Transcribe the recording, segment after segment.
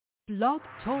Blog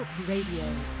Talk Radio.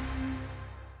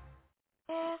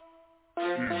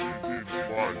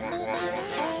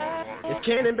 It's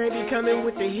Cannon Baby coming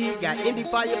with the heat. Got Indie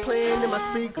Fire playing in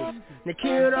my speakers.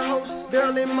 Nikhil the host,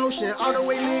 girl in motion. All the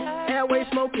way lit, airway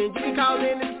smoking. You can call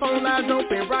in, this phone lines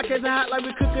open. Rockets are hot like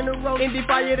we cooking the roast. Indie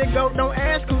Fire to go, don't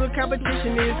ask who the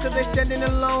competition is, cause they standing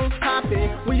alone popping.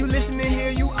 When you listening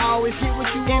here, you always get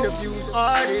what you want. Interviews,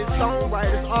 artists,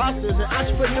 songwriters, authors, and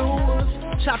entrepreneurs.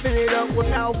 Chopping it up with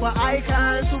powerful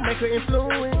icons who make an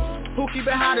influence. Who keep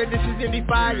it hotter, this is Indie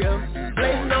Fire.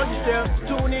 Blazing on yourself,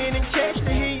 tune in and catch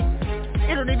the heat.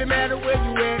 It don't even matter where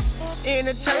you at.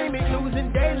 Entertainment, news,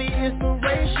 and daily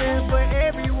inspiration for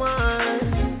everyone.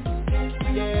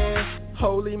 Yeah,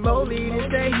 holy moly,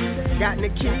 this day heat. Got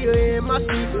Nikhil in my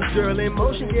speakers. Girl in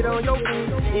motion, get on your feet.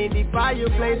 Indie Fire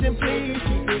blazing, please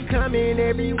keep it coming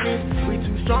every week. We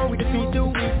too strong, we defeat the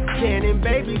weak. Cannon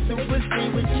Baby, super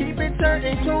speed. We keep it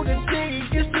turning to the sea.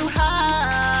 It's too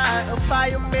high. A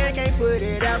fireman can't put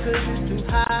it out cause it's too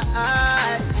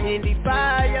high. Indie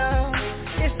Fire,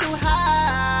 it's too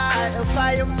high. A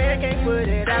fireman can't put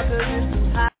it out cause it's too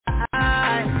high.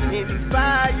 Indie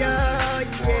Fire, yeah.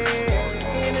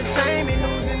 Entertainment,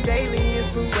 news, and daily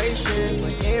inspiration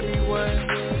for everyone.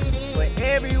 For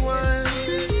everyone.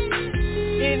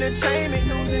 Entertainment,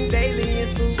 news, and daily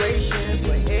inspiration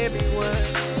for everyone.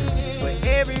 For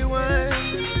everyone.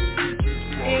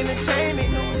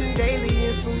 Entertainment, news, and daily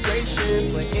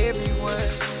inspiration for everyone.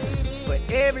 For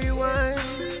everyone.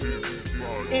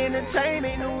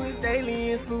 Entertainment, news,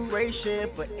 daily inspiration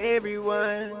for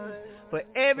everyone. For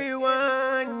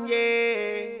everyone,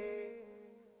 yeah.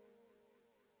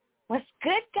 What's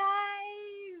good, guys?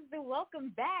 Welcome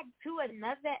back to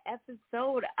another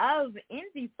episode of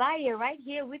Indie Fire right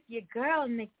here with your girl,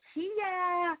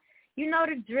 Nakia. You know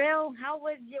the drill. How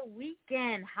was your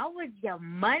weekend? How was your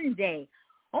Monday?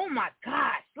 Oh, my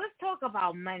gosh. Let's talk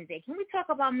about Monday. Can we talk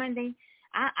about Monday?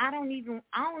 I don't even,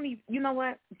 you know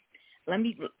what?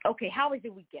 Okay, how was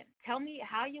your weekend? Tell me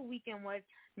how your weekend was.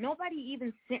 Nobody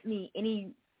even sent me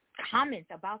any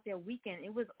comments about their weekend.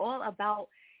 It was all about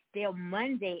their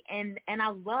Monday. And I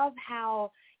love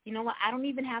how, you know what, I don't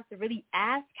even have to really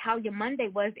ask how your Monday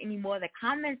was anymore. The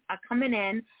comments are coming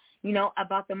in, you know,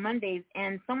 about the Mondays.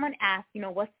 And someone asked, you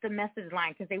know, what's the message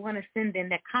line? Because they want to send in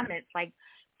their comments, like,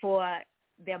 for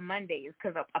their Mondays.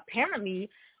 Because apparently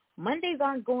Mondays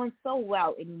aren't going so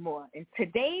well anymore. And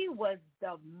today was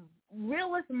the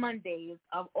realest Mondays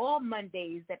of all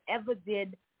Mondays that ever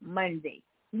did Monday.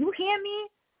 You hear me?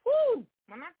 Woo!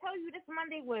 When I tell you this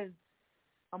Monday was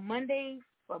a Monday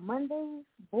for Mondays,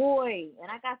 boy,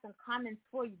 and I got some comments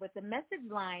for you. But the message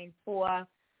line for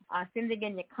sending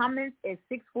in your comments is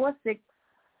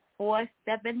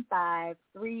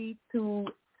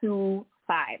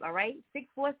 646-475-3225, all right?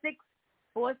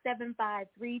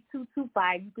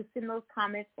 646-475-3225. You can send those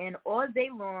comments in all day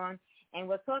long, and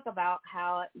we'll talk about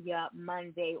how your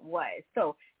Monday was.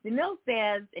 So Jamil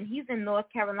says, and he's in North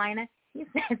Carolina, he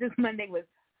says this Monday was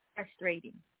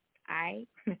frustrating. All right?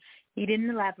 He didn't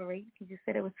elaborate. He just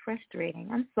said it was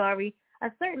frustrating. I'm sorry. I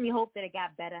certainly hope that it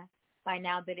got better by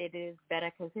now that it is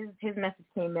better, because his message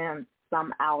came in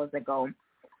some hours ago.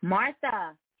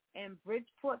 Martha in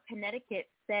Bridgeport, Connecticut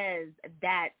says,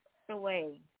 that's the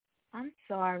way. I'm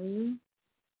sorry.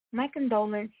 My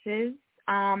condolences.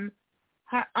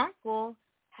 Her uncle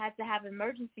had to have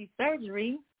emergency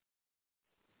surgery.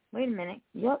 Wait a minute.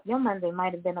 Your Monday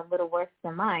might have been a little worse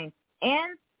than mine.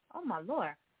 And, oh, my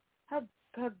Lord,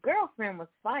 her girlfriend was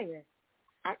fired.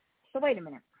 So wait a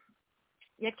minute.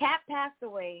 Your cat passed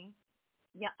away.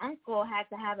 Your uncle had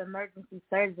to have emergency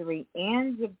surgery,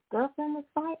 and your girlfriend was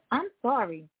fired? I'm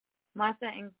sorry.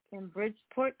 Martha in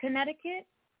Bridgeport, Connecticut?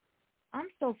 I'm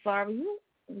so sorry.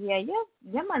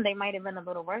 Your Monday might have been a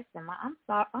little worse than mine. I'm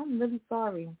sorry. I'm really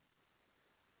sorry.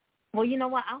 Well, you know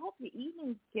what? I hope your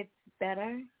evening gets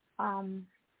better. I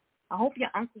hope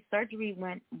your uncle's surgery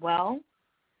went well.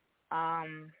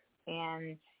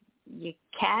 And your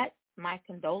cat, my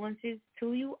condolences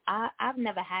to you. I've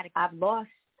never had it. I've lost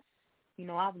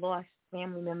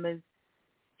family members,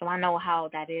 so I know how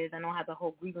that is. I know how the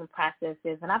whole grieving process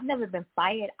is. And I've never been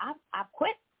fired. I've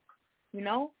quit, you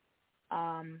know.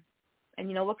 And,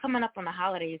 you know, we're coming up on the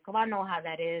holidays, so I know how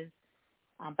that is.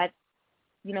 But,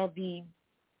 you know, the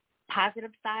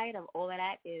positive side of all of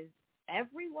that is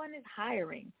everyone is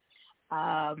hiring.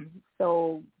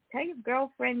 So tell your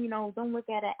girlfriend, you know, don't look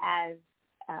at it as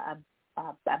a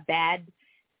bad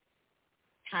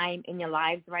time in your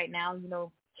lives right now. You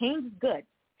know, change is good.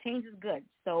 Change is good.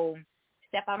 So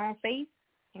step out on faith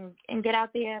and get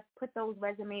out there, put those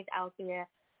resumes out there,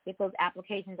 get those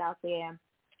applications out there,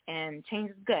 and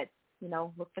change is good.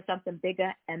 look for something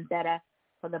bigger and better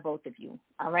for the both of you,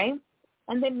 all right?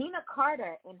 And then Nina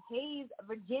Carter in Hayes,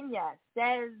 Virginia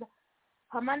says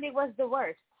her Monday was the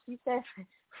worst. She says,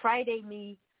 Friday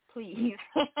me, please.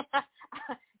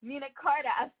 Nina Carter,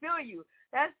 I feel you.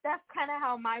 That's kind of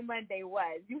how my Monday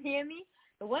was. You hear me?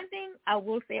 The one thing I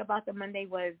will say about the Monday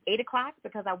was 8 o'clock,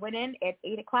 because I went in at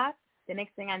 8 o'clock. The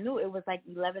next thing I knew, it was like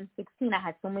 11:16. I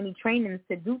had so many trainings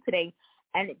to do today,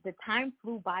 and the time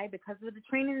flew by because of the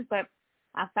trainings, but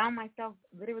I found myself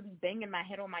literally banging my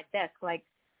head on my desk, like,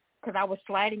 because I was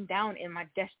sliding down in my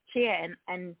desk chair,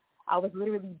 and I was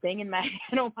literally banging my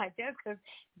head on my desk because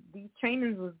these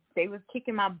trainings was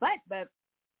kicking my butt. But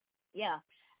yeah,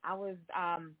 I looked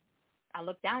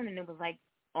down and it was like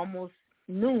almost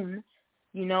noon,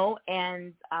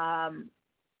 and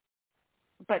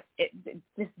but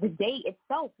just the day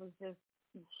itself was just,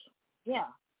 yeah,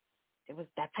 it was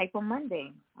that type of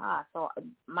Monday. So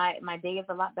my day is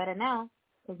a lot better now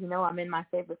because, I'm in my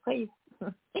favorite place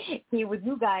here with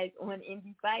you guys on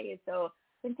Indie Fire. So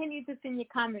continue to send your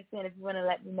comments in if you want to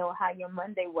let me know how your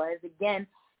Monday was. Again,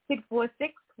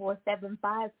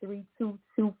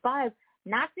 646-475-3225.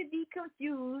 Not to be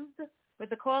confused with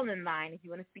the call-in line. If you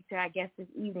want to speak to our guest this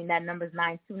evening, that number is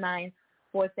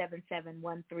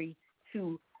 929-477-1320.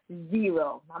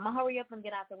 I'm going to hurry up and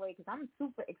get out the way because I'm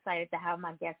super excited to have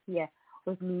my guest here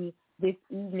with me this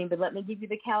evening. But let me give you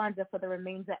the calendar for the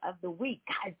remainder of the week.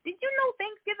 Guys, did you know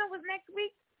Thanksgiving was next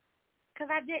week? Because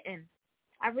I didn't.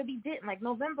 I really didn't. Like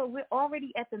November, we're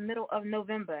already at the middle of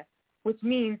November, which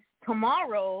means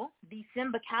tomorrow,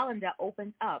 December calendar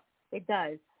opens up. It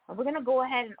does. And we're going to go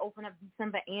ahead and open up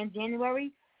December and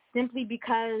January simply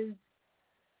because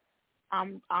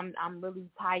I'm really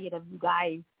tired of you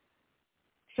guys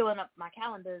filling up my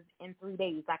calendars in 3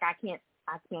 days. Like I can't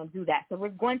do that. So we're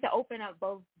going to open up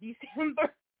both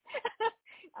December.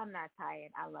 I'm not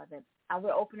tired. I love it.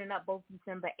 We're opening up both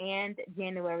December and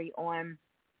January on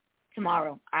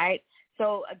tomorrow. All right.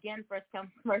 So again, first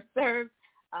come, first serve.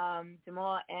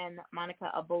 Jamal and Monica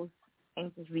are both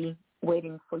anxiously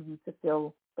waiting for you to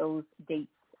fill those dates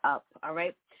up. All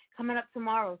right. Coming up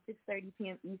tomorrow, 6:30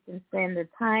 p.m. Eastern Standard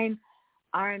Time,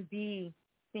 R&B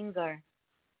singer,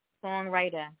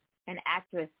 songwriter, and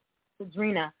actress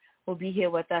Sadrina will be here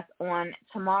with us on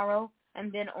tomorrow.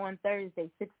 And then on Thursday,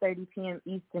 6:30 p.m.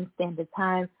 Eastern Standard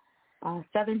Time,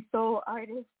 Southern Soul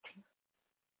artist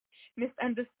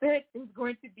Misunderstood is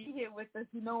going to be here with us.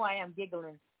 I am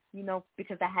giggling,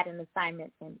 because I had an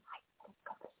assignment and I didn't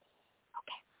complete it.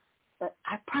 Okay. But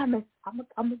I promise I'm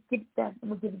going to get it done. I'm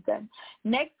going to get it done.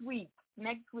 Next week,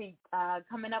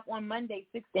 coming up on Monday,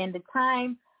 6 Standard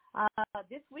Time.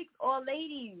 This week's all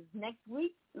ladies. Next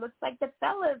week, looks like the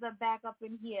fellas are back up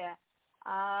in here.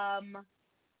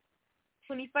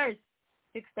 21st,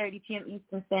 6:30 p.m.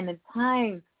 Eastern Standard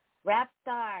Time. Rap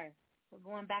Star. We're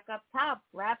going back up top.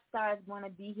 Rap Star is going to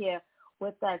be here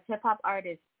with us. Hip-hop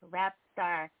artist, Rap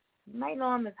Star. You might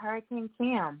know him as Hurricane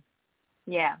Cam.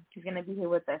 Yeah, he's going to be here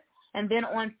with us. And then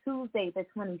on Tuesday, the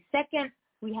 22nd,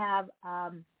 we have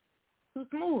Too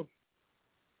Smooth.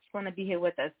 He's going to be here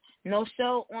with us. No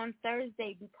show on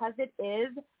Thursday because it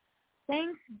is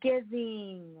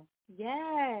Thanksgiving.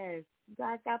 Yes. You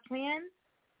guys got plans?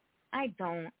 I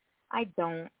don't.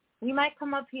 We might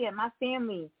come up here. My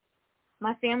family's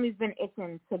been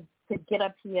itching to get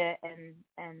up here and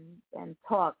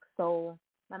talk. So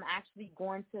I'm actually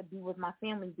going to be with my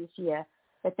family this year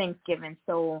for Thanksgiving.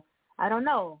 So I don't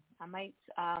know. I might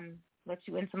let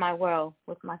you into my world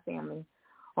with my family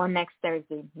on next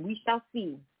Thursday. We shall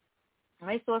see. All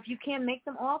right. So if you can't make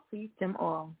them all, please them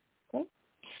all. Okay.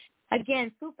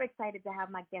 Again, super excited to have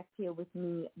my guest here with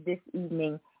me this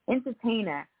evening.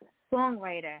 Entertainer,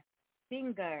 songwriter,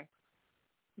 singer,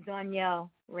 Donyell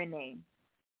Renee.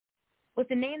 With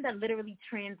a name that literally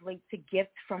translates to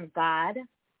gift from God,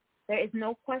 there is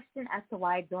no question as to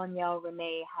why Donyell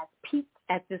Renee has peaked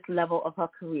at this level of her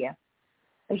career.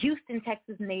 A Houston,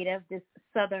 Texas native, this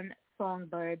Southern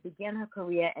songbird began her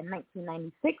career in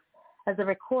 1996 as a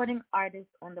recording artist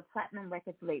on the Platinum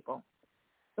Records label.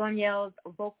 Donyell's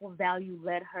vocal value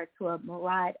led her to a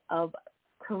myriad of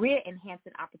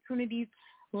career-enhancing opportunities,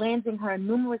 landing her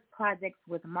numerous projects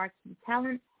with marquee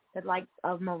talent, the likes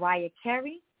of Mariah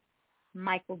Carey,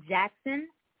 Michael Jackson,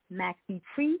 Maxi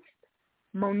Priest,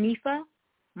 Monifa,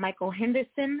 Michael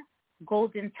Henderson,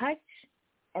 Golden Touch,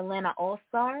 Atlanta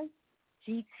All-Stars,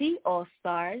 GT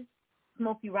All-Stars,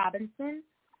 Smokey Robinson,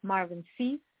 Marvin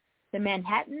Cease, The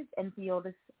Manhattans, and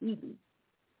Viola Ely.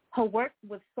 Her work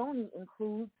with Sony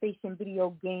includes station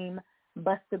video game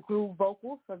Busta Groove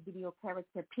vocals for video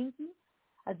character Pinky.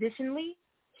 Additionally,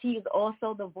 she is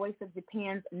also the voice of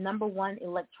Japan's #1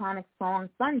 electronic song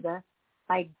Thunder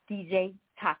by DJ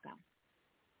Taka.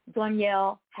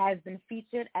 Donyell has been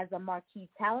featured as a marquee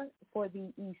talent for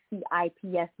the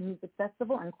ECIPS Music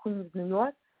Festival in Queens, New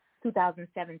York,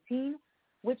 2017,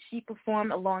 which she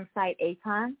performed alongside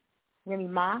Akon, Remy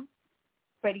Ma,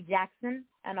 Freddie Jackson,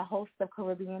 and a host of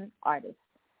Caribbean artists.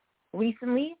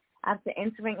 Recently, after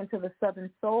entering into the Southern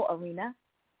Soul arena,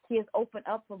 she has opened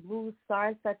up for blues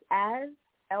stars such as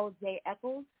L.J.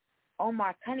 Eccles,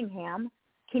 Omar Cunningham,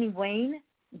 Kenny Wayne,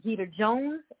 Jeter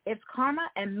Jones, It's Karma,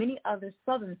 and many other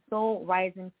Southern Soul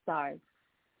rising stars.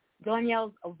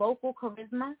 Donyell's vocal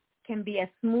charisma can be as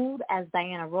smooth as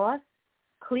Diana Ross,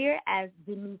 clear as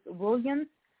Denise Williams,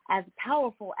 as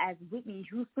powerful as Whitney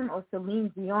Houston or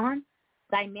Celine Dion,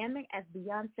 dynamic as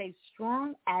Beyonce,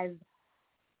 strong as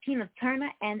Tina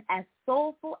Turner, and as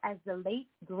soulful as the late,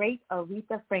 great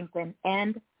Aretha Franklin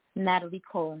and Natalie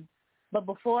Cole. But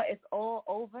before it's all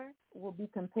over, will be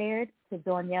compared to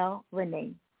Donyell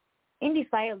Renee. Indie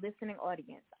Fire listening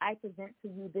audience, I present to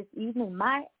you this evening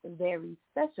my very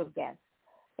special guest,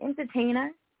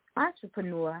 entertainer,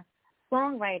 entrepreneur,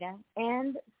 songwriter,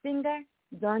 and singer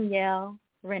Donyell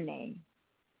Renee.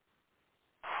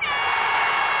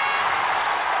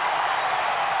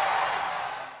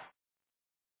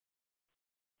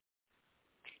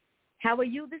 How are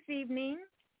you this evening?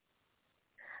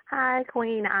 Hi,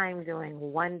 Queen. I'm doing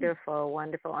wonderful,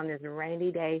 wonderful on this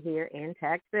rainy day here in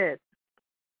Texas.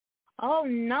 Oh,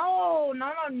 no.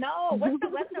 What's the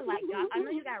weather like? I know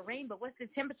you got rain, but what's the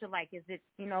temperature like? Is it,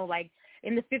 like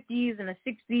in the 50s and the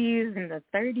 60s and the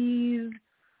 30s?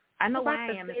 I know where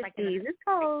I am. It's like it's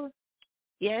cold.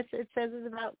 Yes, it says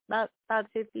it's about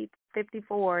 50,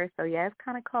 54. So, yeah, it's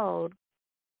kind of cold.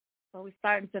 So we're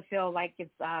starting to feel like it's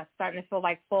starting to feel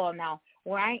like fall now.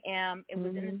 Where I am, it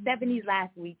was in the 70s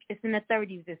last week. It's in the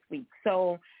 30s this week.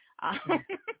 So,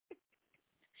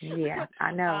 yeah,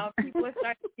 I know. People are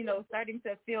starting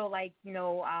to feel like,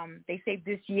 they say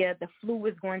this year the flu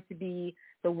is going to be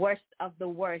the worst of the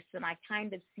worst, and I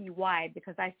kind of see why,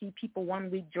 because I see people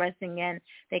one week dressing in,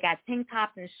 they got tank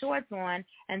tops and shorts on,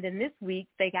 and then this week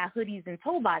they got hoodies and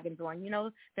toboggans on.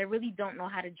 They really don't know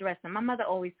how to dress. And my mother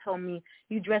always told me,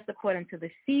 you dress according to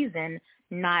the season,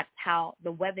 not how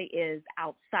the weather is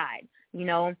outside,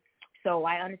 So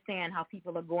I understand how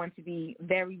people are going to be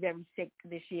very, very sick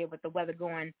this year with the weather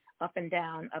going up and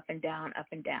down, up and down, up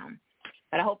and down.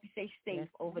 But I hope you stay safe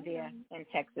over there in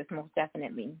Texas, most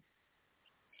definitely.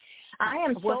 I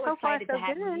am so excited to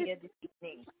have you here this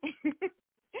evening.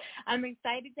 I'm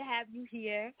excited to have you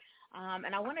here.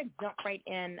 And I want to jump right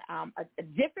in a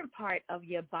different part of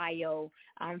your bio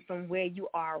from where you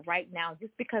are right now,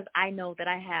 just because I know that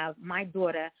I have my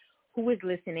daughter who is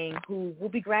listening, who will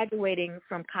be graduating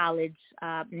from college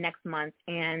next month.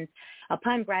 And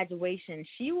upon graduation,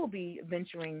 she will be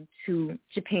venturing to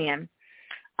Japan,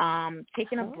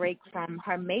 taking a break from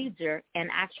her major and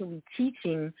actually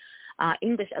teaching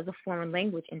English as a foreign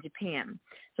language in Japan.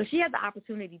 So she had the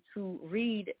opportunity to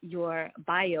read your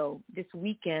bio this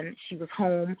weekend. She was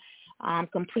home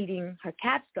completing her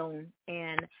capstone,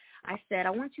 and I said, I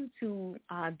want you to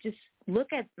just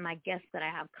look at my guest that I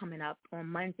have coming up on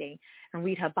Monday and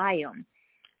read her bio.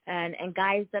 And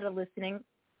guys that are listening,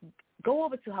 go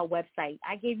over to her website.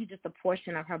 I gave you just a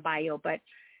portion of her bio, but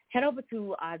head over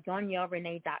to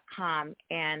DonyellRenee.com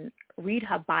and read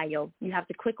her bio. You have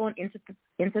to click on into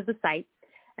the site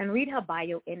and read her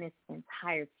bio in its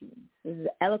entirety. This is an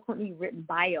eloquently written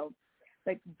bio.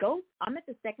 But I'm at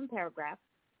the second paragraph.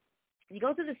 You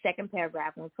go to the second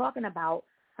paragraph, and we're talking about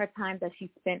her time that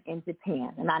she spent in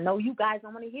Japan. And I know you guys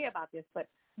don't want to hear about this, but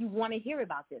you want to hear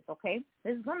about this, okay?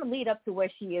 This is going to lead up to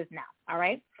where she is now, all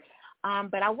right?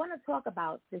 But I want to talk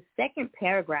about the second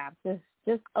paragraph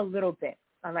just a little bit,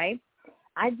 all right?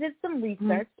 I did some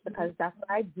research because that's what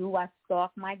I do. I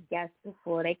stalk my guests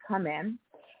before they come in,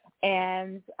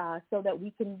 and so that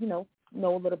we can, know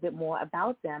a little bit more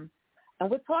about them. And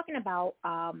we're talking about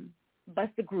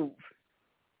Bust a Groove,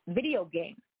 video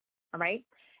game, all right?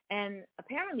 And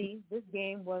apparently this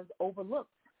game was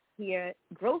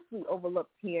grossly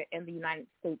overlooked here in the United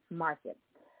States market.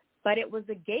 But it was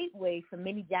a gateway for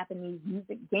many Japanese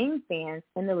music game fans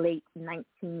in the late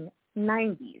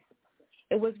 1990s.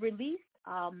 It was released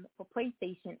for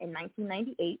PlayStation in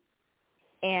 1998,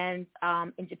 and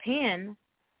in Japan,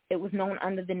 it was known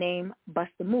under the name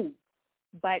Bust a Move.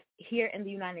 But here in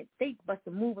the United States, Bust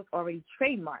a Move was already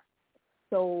trademarked.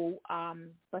 So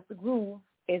Bust a Groove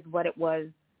is what it was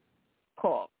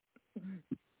called.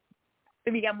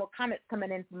 So we got more comments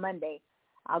coming in for Monday.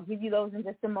 I'll give you those in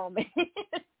just a moment.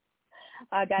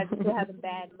 Guys, we're still having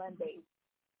bad Mondays.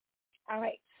 All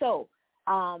right. So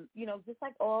Just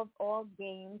like all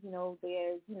games,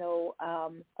 there's,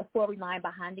 a storyline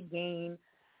behind the game.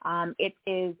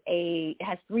 It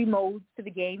has 3 modes to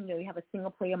the game. You have a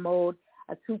single-player mode,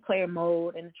 a 2-player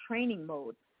mode, and a training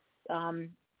mode.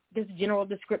 This general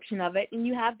description of it, and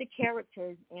you have the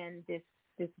characters in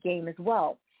this game as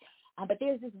well. But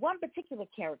there's this one particular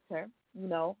character,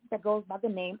 that goes by the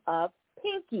name of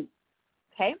Pinky,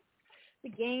 okay? The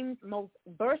game's most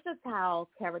versatile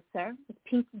character is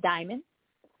Pinky Diamond.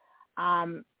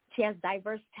 She has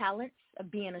diverse talents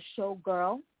of being a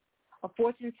showgirl, a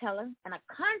fortune teller, and a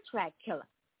contract killer.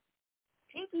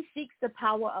 Pinky seeks the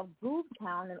power of Groove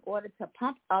Town in order to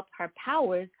pump up her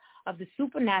powers of the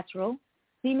supernatural,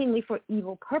 seemingly for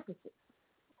evil purposes.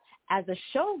 As a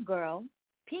showgirl,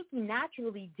 Pinky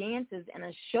naturally dances in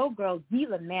a showgirl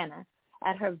diva manner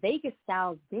at her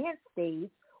Vegas-style dance stage,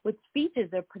 which features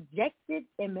a projected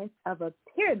image of a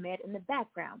pyramid in the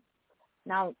background.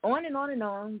 Now, on and on and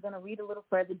on, I'm going to read a little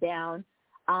further down.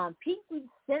 Pinky's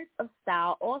sense of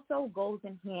style also goes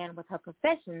in hand with her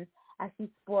professions as she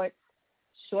sports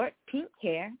short pink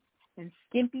hair and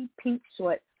skimpy pink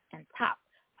shorts and tops.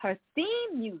 Her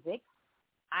theme music,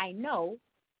 I Know,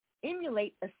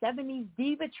 emulates a 70s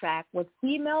diva track with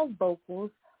female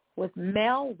vocals with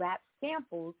male rap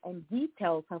samples and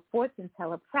details her fortune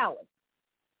teller prowess.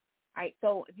 All right,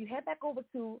 so if you head back over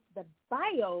to the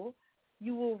bio,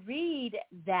 you will read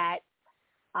that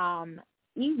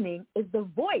Evening is the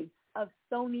voice of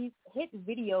Sony's hit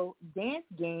video dance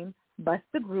game Bust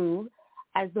the Groove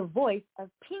as the voice of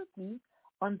Pinky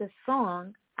on the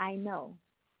song I Know.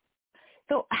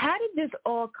 So how did this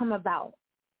all come about?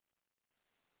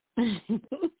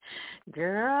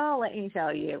 Girl, let me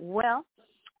tell you. Well,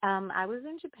 I was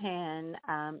in Japan,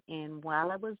 and while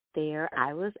I was there,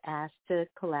 I was asked to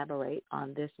collaborate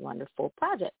on this wonderful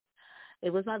project.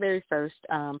 It was my very first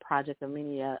project of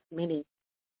many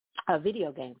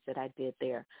video games that I did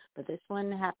there, but this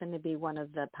one happened to be one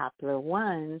of the popular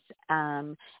ones.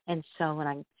 And so when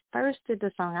I first did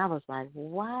the song, I was like,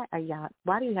 why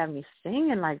do you have me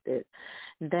singing like this?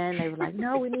 And then they were like,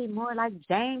 no, we need more like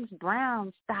James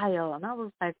Brown style. And I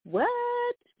was like, what?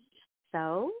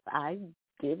 So I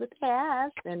did what they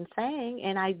asked and sang,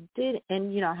 and I did,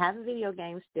 and have a video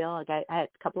game still. I had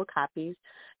a couple of copies,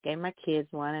 gave my kids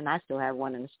one, and I still have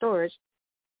one in the storage.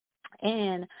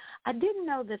 And I didn't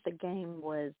know that the game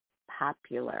was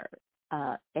popular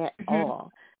at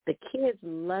all. The kids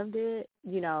loved it,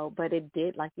 but it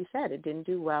did, like you said, it didn't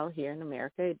do well here in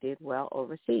America. It did well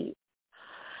overseas.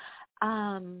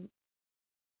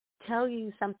 Tell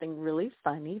you something really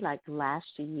funny. Like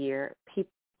last year,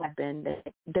 people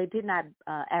they did not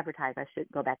advertise. I should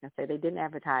go back and say they didn't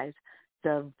advertise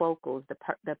the vocals,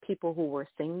 the people who were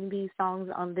singing these songs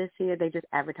on this year. They just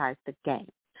advertised the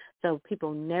game. So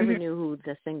people never knew who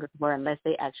the singers were unless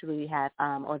they actually had,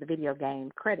 or the video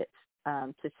game credits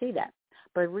to see that.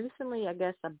 But recently, I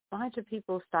guess a bunch of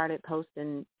people started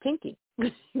posting Pinky,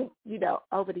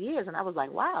 over the years. And I was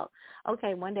like, wow.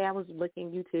 Okay, one day I was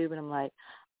looking YouTube and I'm like,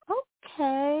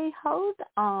 okay, hold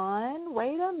on,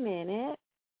 wait a minute.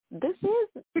 This is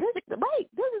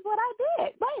what I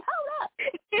did. Wait, hold up.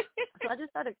 So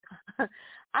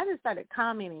I just started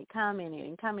commenting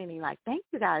like, thank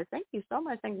you guys. Thank you so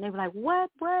much. And they were like, what?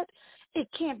 It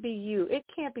can't be you. It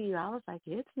can't be you. I was like,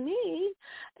 it's me.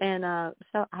 And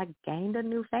so I gained a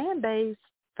new fan base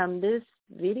from this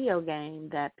video game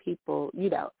that people,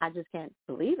 I just can't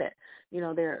believe it.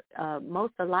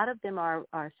 A lot of them are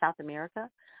South America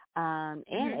and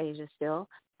Asia still.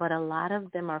 But a lot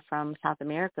of them are from South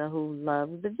America who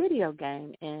love the video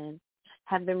game and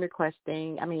have been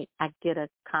requesting. I mean, I get a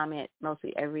comment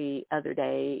mostly every other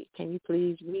day. Can you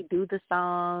please redo the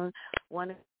song?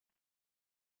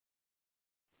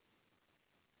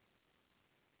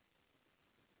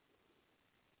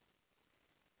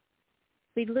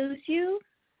 We lose you?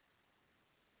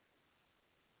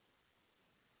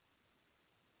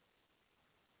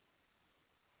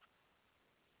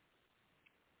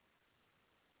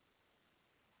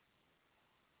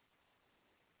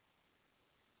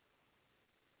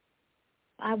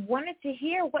 I wanted to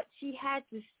hear what she had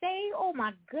to say. Oh,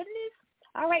 my goodness.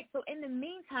 All right, so in the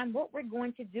meantime, what we're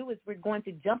going to do is we're going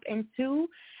to jump into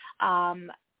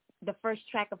the first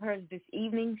track of hers this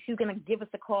evening. She's going to give us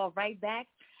a call right back.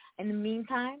 In the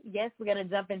meantime, yes, we're going to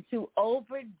jump into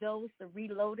Overdose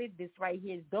Reloaded. This right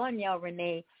here is Danielle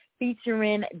Renee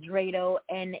featuring Drado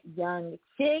and Young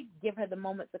Chig. Give her the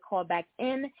moment to call back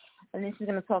in, and then she's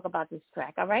going to talk about this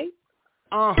track, all right?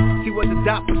 See what the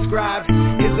doc prescribed.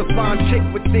 Here's a fine chick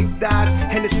with thick thighs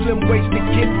and a slim waist to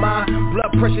get mine.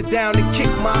 blood pressure down and kick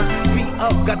my feet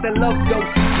up. Got that love dose,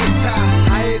 get tired.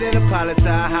 I didn't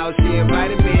apologize how she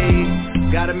invited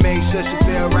me. Gotta make sure she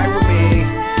feel right with me.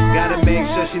 Gotta make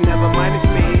sure she never minus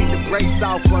me. The brakes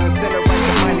off one, send her right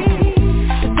to money.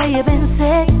 They say you've been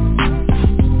sick.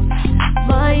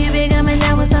 Boy, you be coming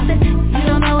down with something. You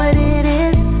don't know what it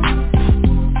is,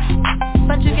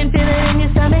 but you can feel it in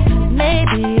your stomach.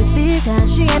 Maybe it's because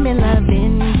she ain't been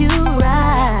loving you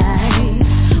right.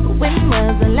 When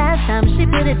was the last time she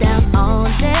put it down all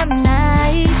damn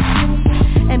night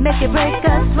and make it break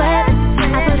a sweat?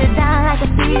 I put it down like a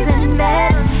seasoned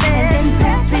bed, and then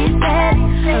press reset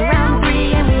around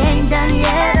 3 and we ain't done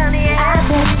yet. I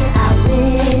bet you I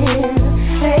will.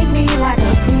 Take me like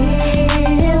a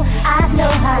pill. I know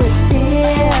how it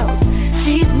feels.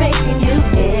 She's making you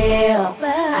ill.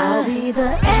 I'll be the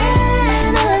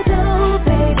antidote,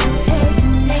 baby. Take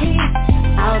me.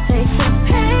 I'll take the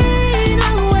pain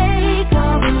away.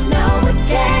 Come and know the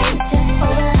game.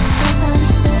 Over the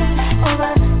sunset, over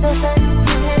the sunset,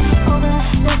 over the sunset. Over the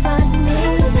sunset.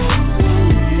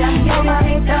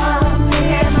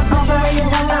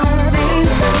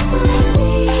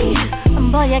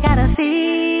 Boy, you got a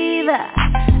fever.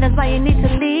 That's why you need to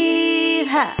leave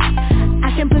her.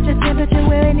 I can put your temperature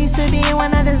where it needs to be, and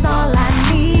one is all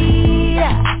I need.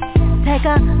 Take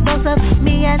a dose of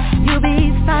me and you'll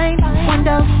be fine. 1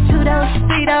 dose, 2 dose,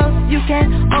 3 dose. You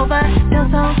can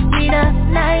overdose on me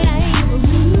tonight.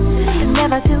 It's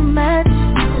never too much. I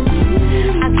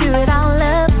cure it all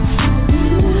up.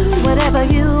 Whatever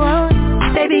you want,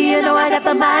 baby, you know I got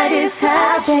the mighty touch.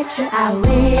 I bet you I will.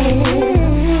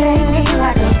 Take me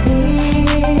like a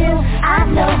pill. I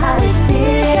know how it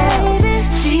feels.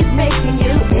 She's making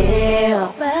you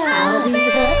ill. I'll be the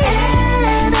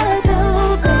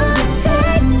antidote, baby.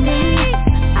 Take me.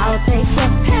 I'll take the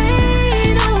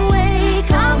pain away.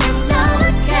 Come and know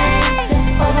the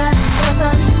game. Over the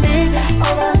sunset,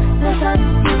 over the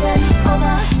sunset, over the sunset.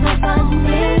 Over the sunset.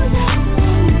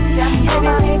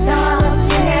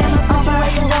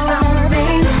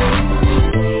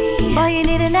 Boy, you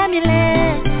need an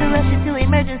ambulance to rush you to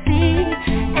emergency,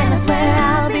 and that's where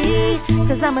I'll be,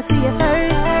 'cause I'ma see you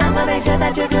first. I'ma make sure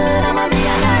that you're good, I'ma be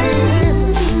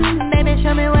alert. Baby,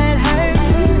 show me where it hurts.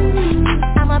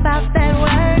 I'm about that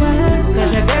work,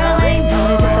 'cause your girl ain't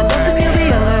doing it just a dose of you'll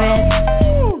be over it.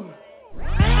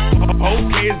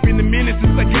 Okay, it's been a minute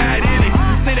since I got in it.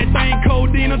 Say that thing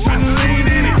codeine, I'm tryna lean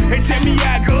in it. Hey, check me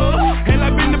out, girl. Hell,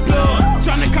 I've been the plug.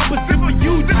 Tryna cop a sip for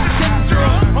you, just to test the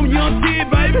drug. I'm young kid,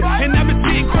 baby, and I've been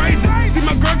sitting crazy. See,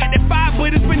 my girl got that 5,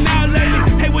 but it's been out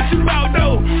lately. Hey, what you about,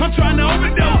 though? I'm tryna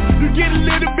overdose. You get a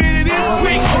little bit of this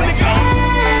quick, hold it, go.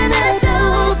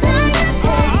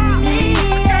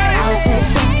 I'll take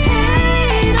the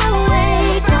pain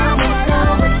away. Come and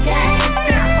know the game.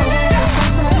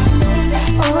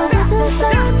 Over the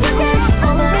sunset,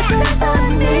 over the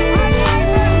sunset.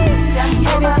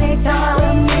 Over the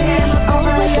sunset,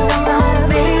 over the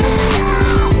sunset.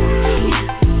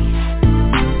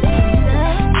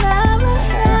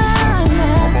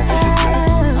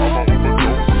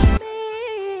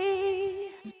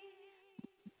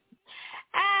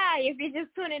 If you're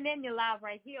just tuning in, you're live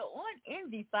right here on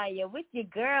Indie Fire with your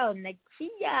girl,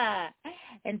 Nakia.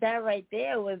 And that right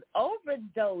there was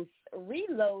Overdose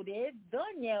Reloaded,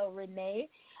 Danielle Renee.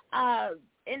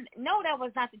 And no, that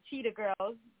was not the Cheetah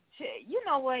Girls. You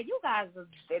know what? You guys are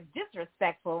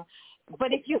disrespectful.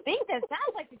 But if you think that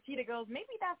sounds like the Cheetah Girls,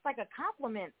 maybe that's like a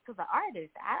compliment to the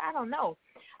artist. I don't know.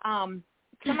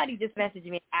 Somebody just messaged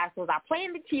me and asked, was I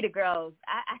playing the Cheetah Girls?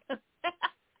 I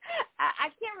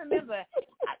can't remember.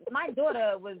 My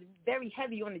daughter was very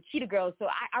heavy on the Cheetah Girls, so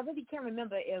I really can't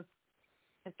remember if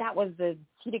that was the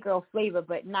Cheetah Girl flavor.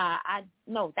 But no,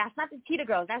 that's not the Cheetah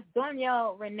Girls. That's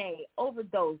Danielle Renee,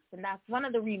 Overdose, and that's one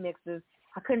of the remixes.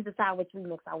 I couldn't decide which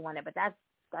remix I wanted, but that's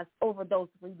Overdose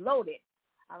Reloaded.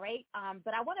 All right,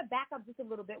 but I want to back up just a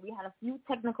little bit. We had a few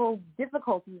technical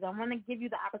difficulties. I want to give you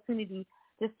the opportunity.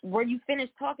 Just where you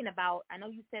finished talking about, I know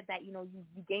you said that you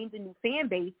gained a new fan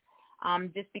base.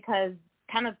 Just because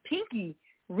kind of Pinky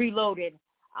reloaded,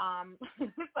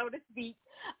 so to speak.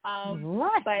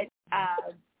 But,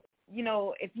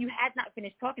 if you had not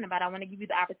finished talking about it, I want to give you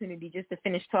the opportunity just to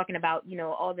finish talking about,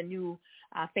 all the new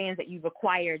fans that you've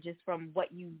acquired just from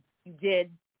what you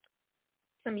did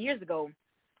some years ago.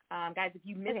 Guys, if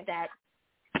you missed that,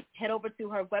 head over to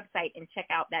her website and check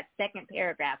out that second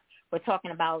paragraph. We're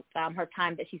talking about her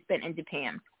time that she spent in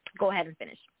Japan. Go ahead and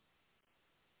finish.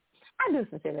 I do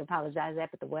sincerely apologize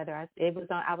after the weather. I was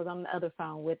on the other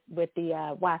phone with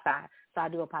the Wi-Fi, so I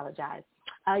do apologize.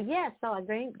 So I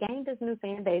gained this new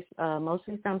fan base,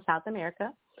 mostly from South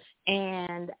America.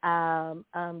 And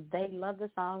they love the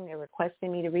song. They're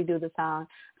requesting me to redo the song.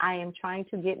 I am trying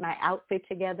to get my outfit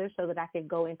together so that I can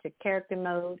go into character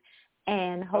mode.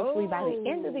 And hopefully by the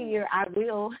end of the year, I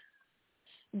will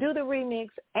do the remix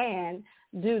and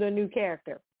do the new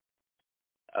character.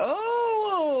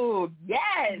 Oh, yes.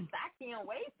 I can't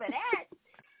wait for that.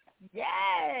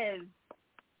 Yes.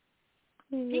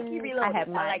 Pinky Reloaded.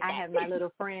 I have my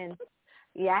little friend.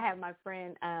 Yeah, I have my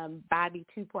friend Bobby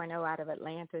 2.0 out of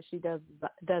Atlanta. She does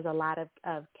a lot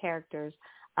of characters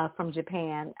from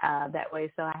Japan that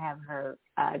way. So I have her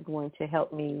going to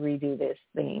help me redo this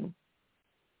theme.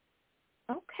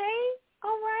 Okay. All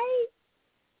right.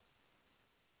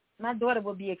 My daughter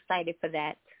will be excited for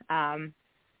that.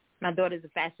 My daughter's a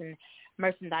fashion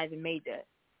merchandising major.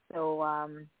 So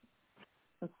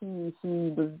she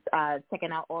was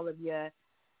checking out all of your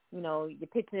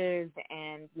pictures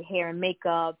and your hair and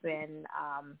makeup and,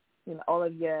 all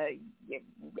of your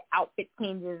outfit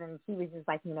changes. And she was just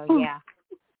like, yeah,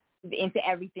 into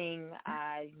everything.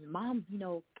 Mom,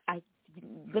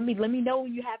 let me know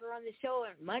when you have her on the show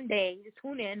on Monday. Just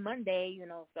tune in Monday,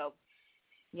 so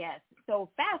yes. So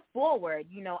fast forward,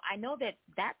 I know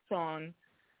that song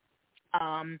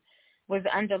was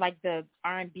under like the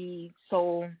R&B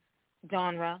soul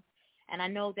genre. And I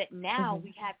know that now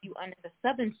we have you under the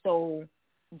Southern Soul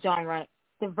genre.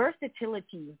 The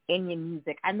versatility in your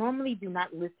music. I normally do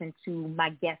not listen to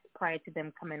my guests prior to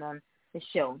them coming on the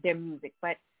show, their music.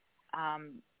 But I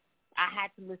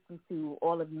had to listen to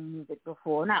all of your music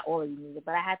before. Not all of your music,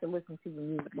 but I had to listen to your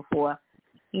music before,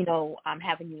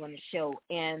 having you on the show.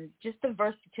 And just the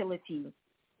versatility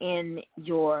in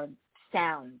your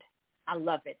sound. I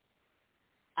love it.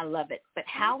 But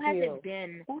how has it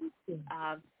been,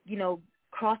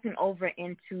 crossing over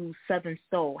into Southern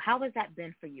Soul? How has that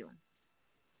been for you?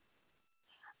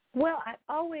 Well, I've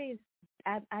always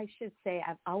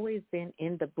been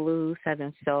in the blues,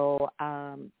 Southern Soul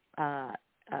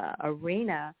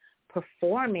arena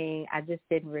performing. I just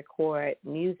didn't record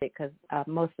music because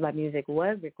most of my music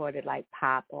was recorded like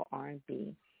pop or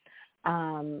R&B.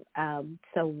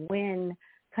 So when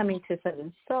coming to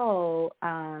Southern Soul,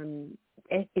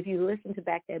 if you listen to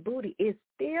Back That Booty, it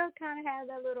still kind of has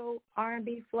that little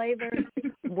R&B flavor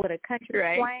with a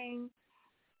country twang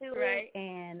to it.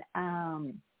 And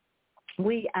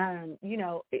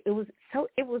it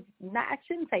was not, I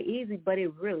shouldn't say easy, but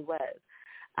it really was.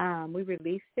 We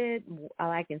released it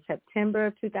like in September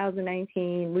of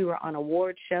 2019. We were on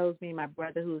award shows, me and my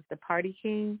brother, who's the party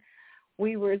king.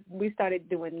 We started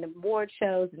doing the award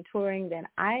shows and touring. Then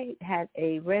I had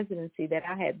a residency that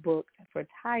I had booked for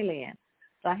Thailand.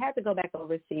 So I had to go back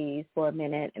overseas for a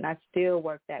minute, and I still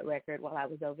worked that record while I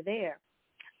was over there.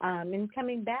 And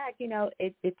coming back,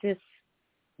 it just,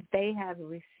 they have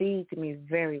received me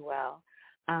very well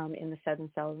in the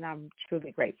Southern Soul, and I'm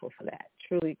truly grateful for that,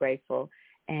 truly grateful.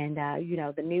 And,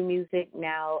 the new music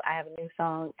now, I have a new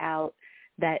song out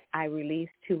that I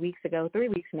released 2 weeks ago, 3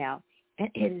 weeks now.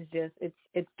 And it is just,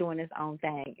 it's doing its own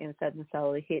thing in Southern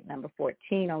Soul. It hit number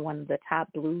 14 on one of the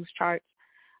top blues charts.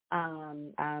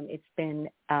 It's been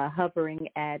hovering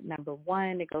at number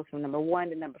 1. It goes from number 1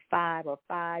 to number 5 or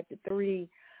 5 to 3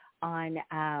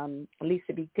 on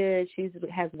Lisa Be Good. She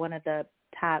has one of the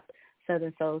top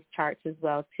Southern Soul charts as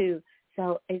well, too.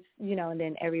 So it's, and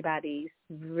then everybody's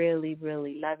really,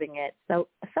 really loving it. So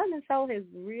Southern Soul has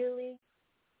really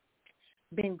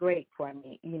been great for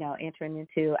me, entering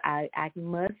into, I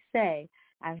must say,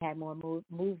 I've had more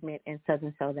movement in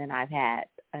Southern Soul than I've had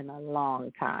in a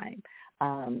long time.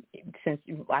 Since,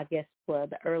 I guess,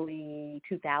 the early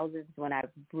 2000s when I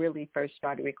really first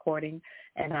started recording,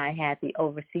 and I had the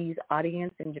overseas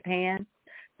audience in Japan.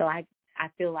 So I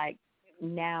feel like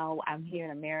now I'm here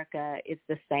in America, it's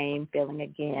the same feeling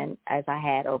again as I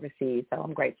had overseas. So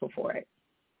I'm grateful for it.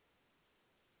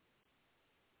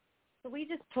 So we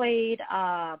just played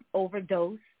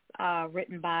Overdose,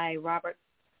 written by Robert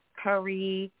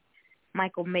Curry,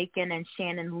 Michael Macon, and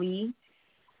Shannon Lee.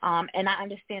 And I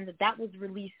understand that was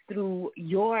released through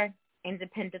your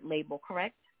independent label,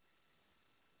 correct?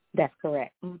 That's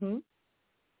correct. Mm-hmm.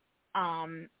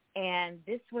 And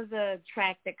this was a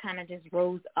track that kind of just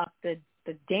rose up the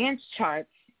dance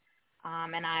charts,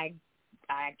 and I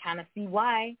kind of see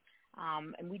why.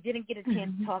 And we didn't get a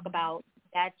chance to talk about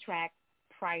that track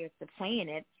prior to playing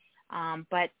it,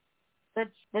 but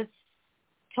let's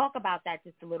talk about that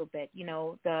just a little bit.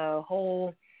 The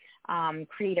whole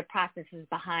creative processes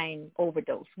behind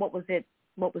Overdose. What was it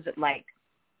like?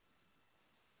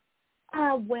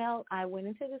 Well, I went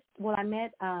into this. Well, I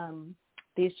met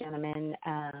these gentlemen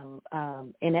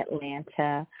in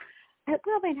Atlanta.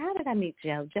 Well, man, how did I meet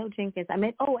Joe? Joe Jenkins. I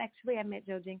met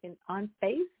Joe Jenkins on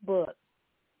Facebook.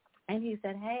 And he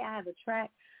said, hey, I have a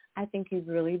track I think you'd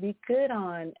really be good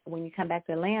on when you come back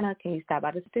to Atlanta. Can you stop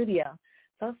by the studio?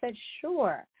 So I said,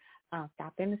 sure.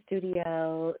 Stopped in the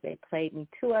studio. They played me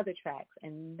 2 other tracks,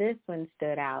 and this one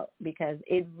stood out because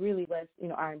it really was,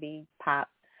 R&B, pop,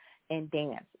 and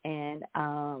dance. And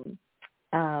a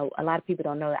lot of people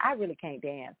don't know that I really can't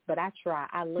dance, but I try.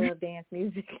 I love dance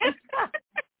music.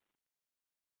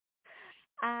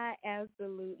 I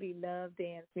absolutely love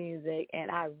dance music,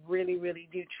 and I really, really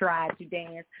do try to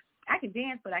dance. I can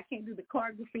dance, but I can't do the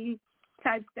choreography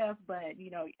type stuff. But,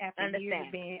 after years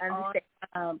of being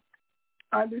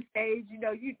on the stage, you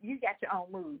got your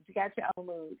own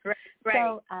moves.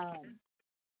 Right.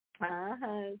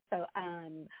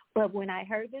 But when I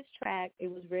heard this track, it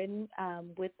was written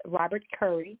with Robert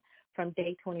Curry from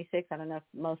Day 26. I don't know if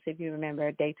most of you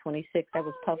remember Day 26. That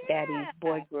was Puff Daddy's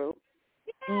boy group.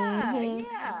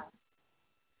 Yeah.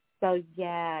 So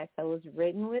it was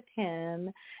written with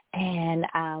him, and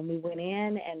we went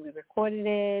in and we recorded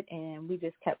it, and we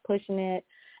just kept pushing it.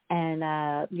 And,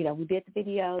 we did the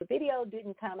video. The video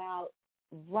didn't come out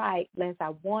right as I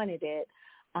wanted it.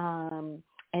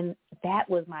 And that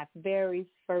was my very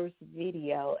first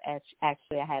video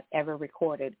actually I have ever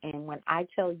recorded. And when I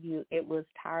tell you it was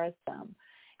tiresome,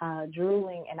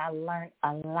 drooling, and I learned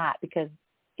a lot because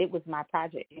it was my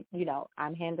project.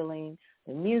 I'm handling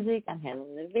the music, I'm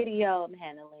handling the video, I'm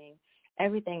handling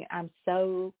everything. I'm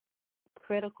so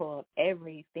critical of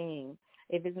everything.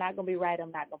 If it's not going to be right,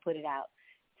 I'm not going to put it out.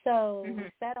 So we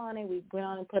sat on it. We went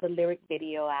on and put a lyric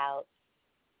video out.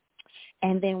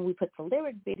 And then we put the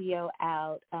lyric video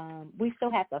out. We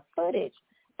still have the footage.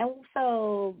 And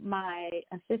so my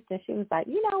assistant, she was like,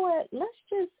 you know what, let's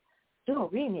just do a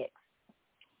remix.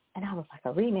 And I was like,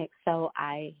 a remix. So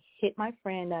I hit my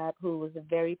friend up, who was a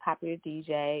very popular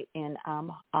DJ in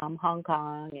Hong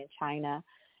Kong and China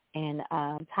and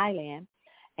Thailand,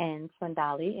 and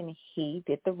Swandali, and he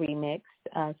did the remix.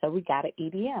 So we got an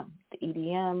EDM. The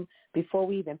EDM, before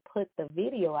we even put the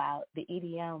video out, the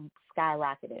EDM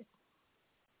skyrocketed.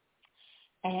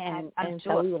 And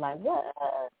so we were like, what?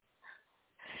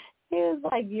 It was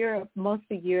like Europe,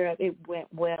 mostly Europe. It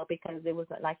went well because it was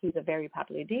like he's a very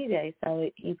popular DJ, so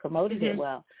he promoted it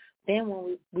well. Then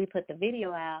when we put the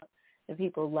video out, the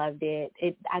people loved it.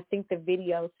 I think the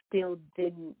video the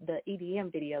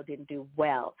EDM video didn't do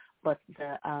well, but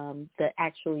the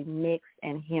actually mix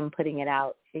and him putting it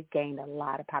out, it gained a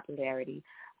lot of popularity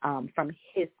from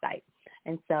his site.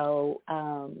 And so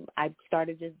I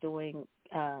started just doing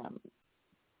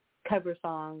cover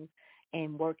songs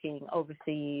and working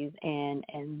overseas, and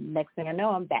next thing I know,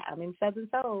 I'm back. I'm in Southern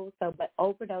Soul. But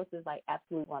Overdose is like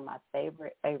absolutely one of my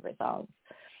favorite songs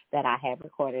that I have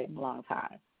recorded in a long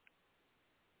time.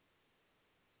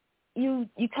 You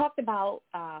talked about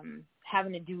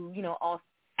having to do, all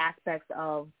aspects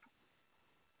of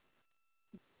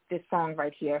this song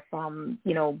right here, from,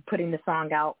 putting the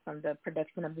song out, from the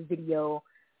production of the video,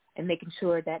 and making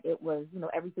sure that it was,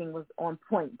 everything was on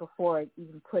point before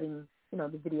even putting,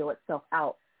 the video itself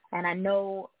out. And I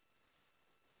know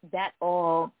that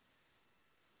all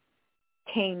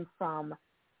came from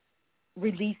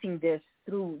releasing this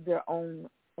through their own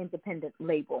independent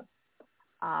label.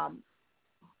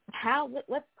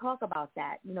 Let's talk about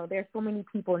that. There's so many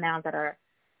people now that are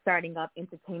starting up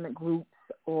entertainment groups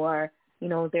or,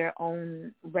 their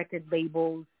own record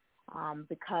labels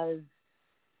because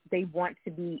they want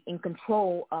to be in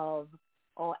control of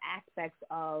all aspects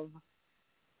of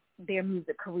their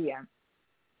music career.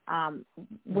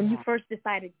 When you first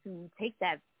decided to take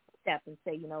that step and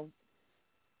say,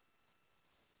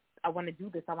 I want to do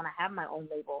this, I want to have my own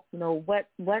label,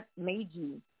 what made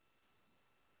you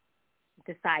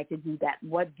decide to do that?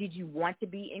 What did you want to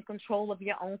be in control of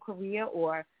your own career,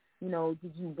 or,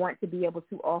 did you want to be able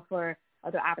to offer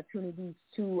other opportunities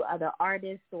to other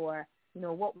artists, or,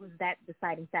 what was that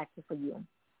deciding factor for you?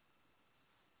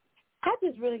 I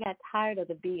just really got tired of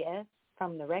the BS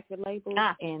from the record labels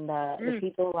and the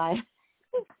people like,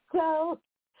 so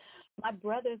my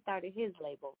brother started his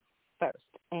label first,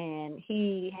 and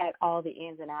he had all the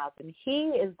ins and outs, and he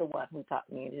is the one who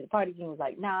taught me. The Party King was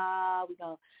like, nah, we're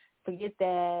going to forget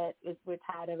that. We're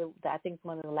tired of it. I think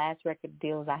one of the last record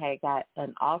deals I had got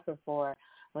an offer for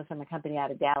was from a company out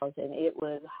of Dallas, and it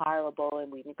was horrible,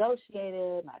 and we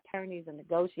negotiated. My attorneys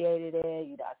negotiated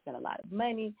it. I spent a lot of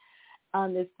money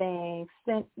on this thing,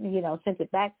 sent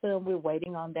it back to them. We're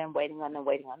waiting on them. Where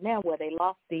they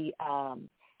lost the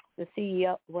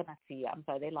CEO, well, not CEO, I'm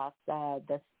sorry, they lost I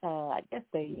guess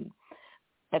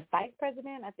the the vice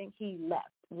president, I think he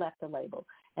left the label.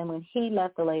 And when he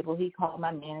left the label, he called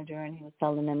my manager and he was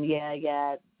telling them,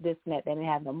 yeah, this and that. They didn't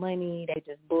have no money. They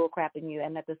just bull crapping you.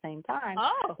 And at the same time,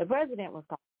 the president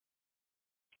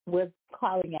was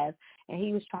calling us, and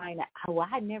he was trying to, I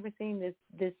had never seen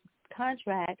this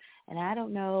contract, and I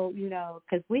don't know,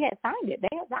 because we had signed it.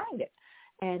 They had signed it.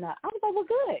 And I was like, well,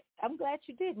 good. I'm glad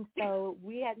you didn't. So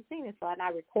we hadn't seen it. So, and I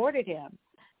recorded him.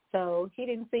 So he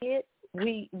didn't see it.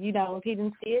 If he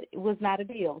didn't see it, it was not a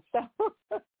deal. So,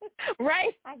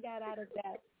 right. I got out of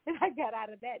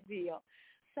that deal.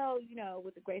 So,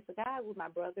 with the grace of God, with my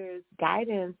brother's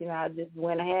guidance, I just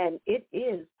went ahead. It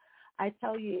is, I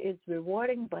tell you, it's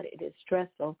rewarding, but it is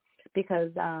stressful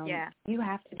because you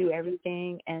have to do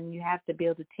everything and you have to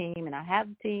build a team. And I have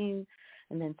a team.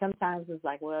 And then sometimes it's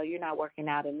like, well, you're not working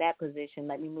out in that position.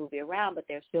 Let me move you around, but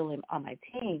they're still on my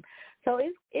team. So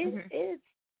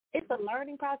it's a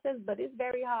learning process, but it's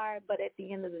very hard. But at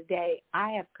the end of the day,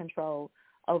 I have control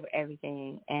over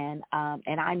everything, and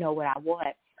I know what I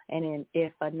want. And then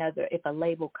if a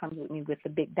label comes with me with the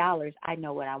big dollars, I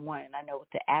know what I want and I know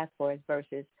what to ask for.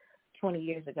 Versus 20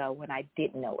 years ago when I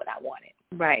didn't know what I wanted.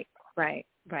 Right.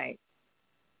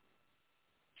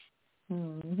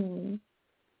 Mm-hmm.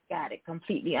 Got it.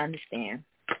 Completely understand.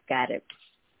 Got it.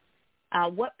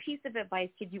 What piece of advice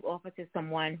could you offer to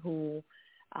someone who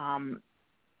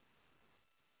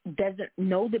doesn't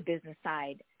know the business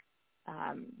side?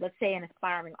 Let's say an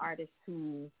aspiring artist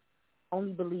who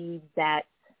only believes that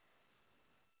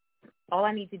all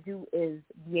I need to do is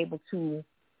be able to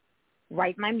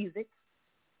write my music,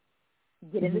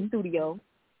 get in the studio,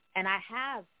 and I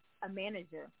have a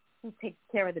manager who takes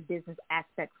care of the business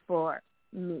aspects for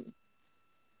me.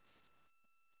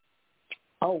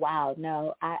 Oh, wow.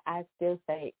 No, I still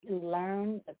say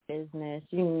learn the business.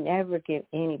 You never give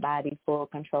anybody full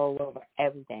control over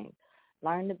everything.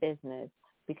 Learn the business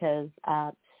because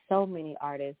so many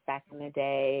artists back in the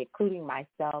day, including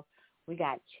myself, we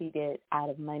got cheated out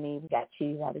of money. We got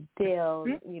cheated out of deals,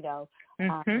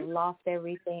 lost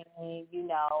everything,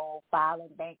 filing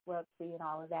bankruptcy and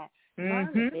all of that. Learn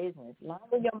the business.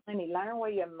 Learn where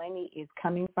your money is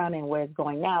coming from and where it's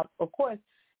going now. Of course,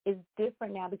 it's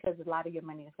different now because a lot of your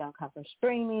money is going to come from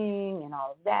streaming and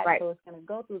all of that. Right. So it's going to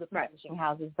go through the publishing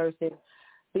houses versus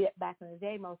back in the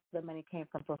day, most of the money came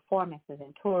from performances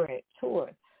and tours.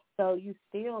 So you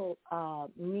still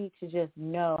need to just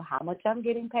know how much I'm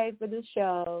getting paid for this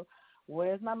show,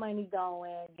 where's my money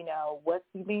going, what's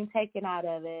being taken out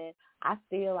of it. I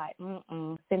feel like,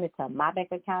 send it to my bank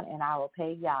account and I will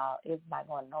pay y'all. It's not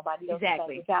going to nobody else's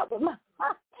bank account but mine.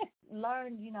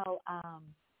 Learn,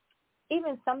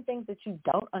 even some things that you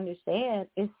don't understand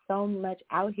is so much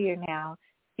out here now.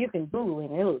 You can Google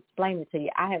and it'll explain it to you.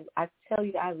 I tell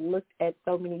you, I've looked at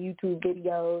so many YouTube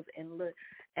videos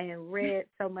and read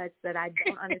so much that I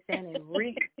don't understand and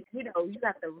read. You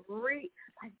have to read.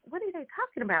 Like, what are they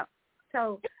talking about?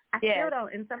 So I still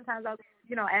don't. And sometimes I'll,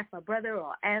 ask my brother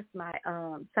or ask my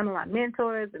some of my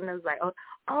mentors, and it was like,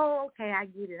 oh, okay, I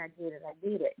get it.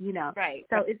 Right.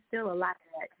 So it's still a lot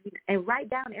of that. And write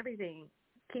down everything.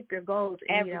 Keep your goals.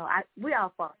 And, we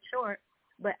all fall short,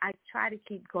 but I try to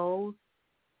keep goals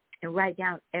and write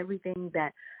down everything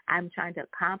that I'm trying to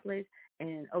accomplish.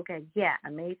 And, okay, I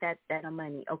made that of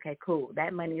money. Okay, cool.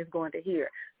 That money is going to here.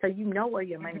 So you know where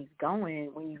your money's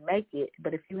going when you make it.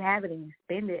 But if you have it and you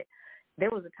spend it, there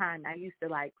was a time I used to,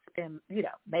 spend,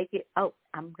 make it,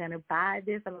 I'm going to buy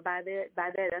this, I'm going to buy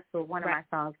that. That's what one of my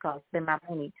songs called Spend My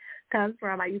Money comes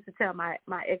from. I used to tell my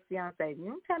ex-fiancé, you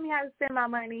don't tell me how to spend my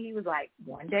money. He was like,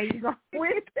 one day you're going to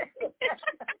win it.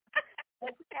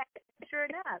 Sure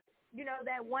enough.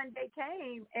 That one day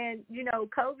came and,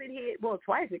 COVID hit. Well,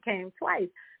 twice it came,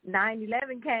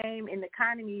 9/11 came and the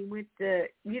economy went to,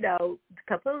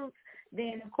 kaput.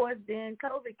 Then, of course,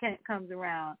 COVID comes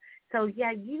around. So,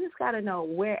 you just got to know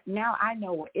where. Now I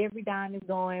know where every dime is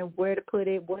going, where to put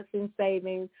it, what's in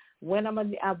savings, what I'm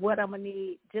going to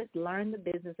need. Just learn the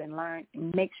business and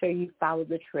make sure you follow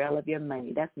the trail of your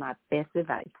money. That's my best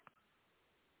advice.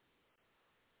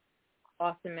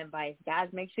 Awesome advice. Guys,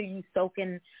 make sure you soak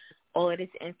in all of this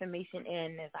information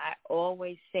in. As I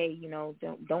always say,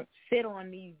 don't sit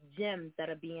on these gems that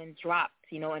are being dropped,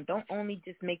 and don't only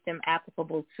just make them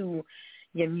applicable to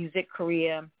your music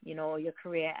career, your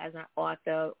career as an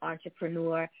author,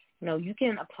 entrepreneur. You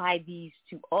can apply these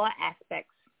to all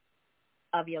aspects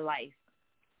of your life.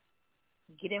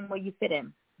 Get in where you fit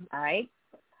in, all right?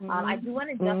 I do want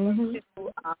to jump into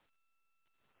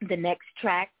the next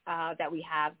track that we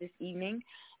have this evening.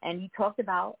 And you talked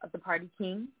about the Party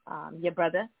King, your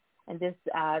brother. And this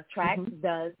track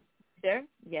does,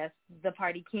 the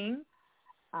Party King.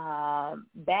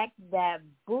 Back That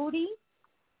Booty.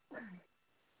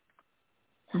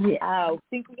 Yeah. I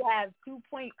think we have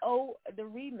 2.0, the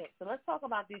remix. So let's talk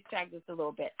about this track just a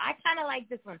little bit. I kind of like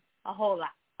this one a whole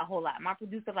lot. My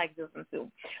producer likes this one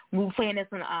too. We were playing this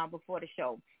one before the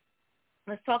show.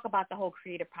 Let's talk about the whole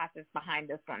creative process behind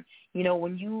this one. You know,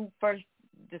 when you first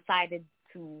decided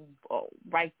to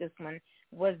write this one,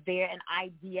 was there an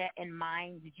idea in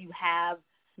mind? Did you have,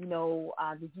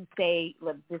 did you say,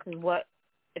 look, this is what,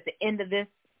 at the end of this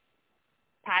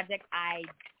project, I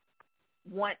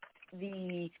want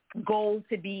the goal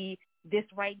to be this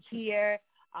right here,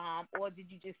 or did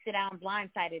you just sit down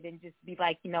blindsided and just be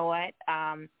like, you know what,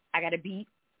 I got a beat,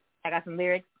 I got some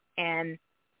lyrics, and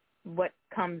what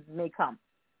comes may come?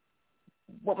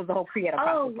 What was the whole creative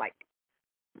process like?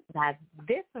 Now,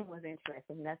 this one was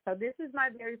interesting. So this is my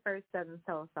very first Southern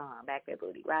Soul song, Back That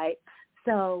Booty, right?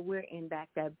 So we're in Back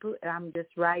That Booty. I'm just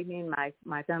writing my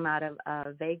son out of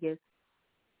Vegas.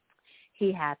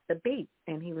 He had the beat,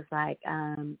 and he was like,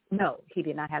 no, he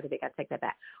did not have the beat. I take that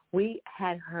back. We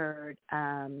had heard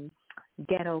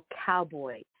Ghetto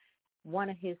Cowboy, one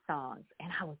of his songs, and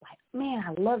I was like, man,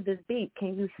 I love this beat.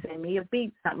 Can you send me a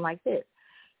beat, something like this?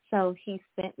 So he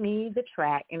sent me the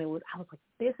track, and I was like,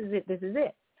 this is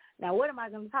it. Now, what am I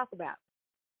going to talk about?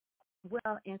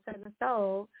 Well, in Southern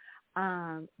Soul,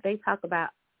 they talk about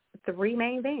three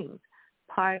main things: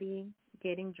 party,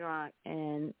 getting drunk,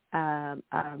 and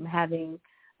having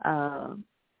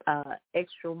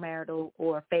extramarital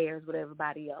or affairs with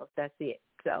everybody else. That's it.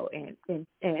 So, and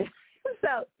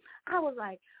so I was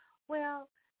like, well,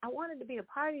 I wanted to be a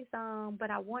party song, but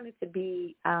I wanted to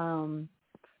be fun,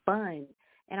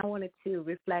 and I wanted to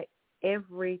reflect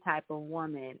every type of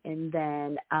woman. And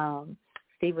then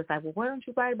Steve was like, well, why don't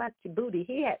you write about your booty?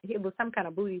 It was some kind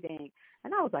of booty thing.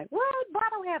 And I was like, what? But I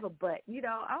don't have a butt. I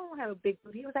don't have a big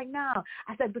booty. He was like, no.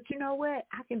 I said, but you know what?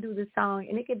 I can do this song,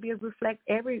 and it can reflect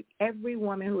every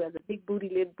woman who has a big booty,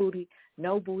 little booty,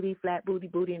 no booty, flat booty,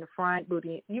 booty in the front,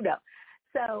 booty,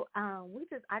 So I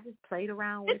just played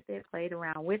around with it.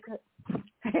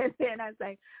 And then I was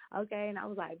like, okay, and I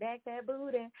was like, back that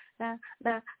booty, go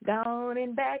on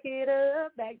and back it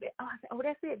up, back that. Oh, I said, oh,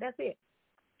 that's it.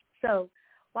 So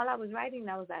while I was writing,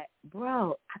 I was like,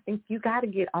 bro, I think you got to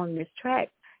get on this track.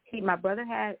 My brother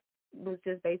was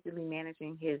just basically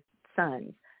managing his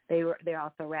sons. They're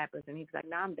also rappers, and he was like,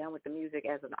 no, I'm done with the music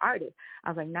as an artist. I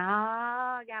was like,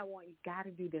 nah, I got one. You got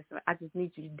to do this. I just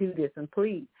need you to do this, and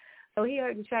please. So he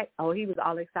heard the track. Oh, he was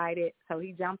all excited. So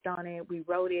he jumped on it. We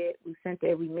wrote it. We sent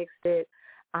it. We mixed it.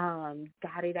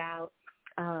 Got it out.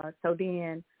 So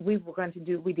then we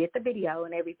did the video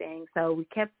and everything. So we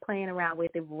kept playing around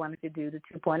with it. We wanted to do the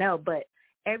 2.0, but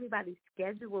everybody's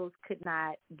schedules could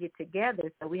not get together.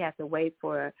 So we had to wait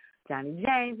for Johnny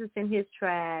James to send his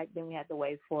track. Then we had to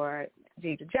wait for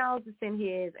Jeter Jones to send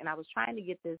his. And I was trying to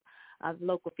get this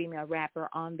local female rapper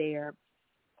on there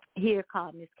here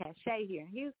called Miss Cachet here in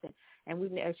Houston, and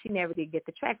she never did get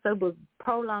the track. So it was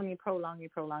prolonging,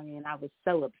 and I was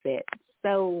so upset.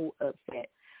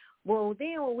 Well,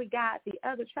 then when we got the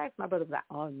other tracks, my brother was like,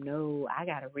 oh, no, I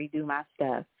got to redo my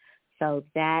stuff. So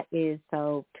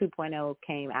 2.0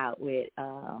 came out with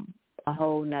a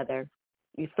whole nother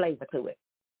flavor to it.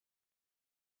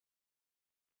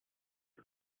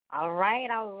 All right.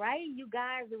 You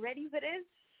guys are ready for this?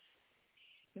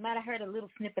 You might have heard a little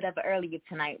snippet of it earlier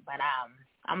tonight, but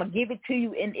I'm going to give it to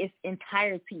you in its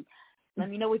entirety. Let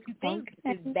me know what you think.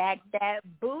 This is Back That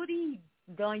Booty,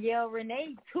 Danielle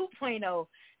Renee 2.0,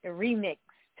 the remix.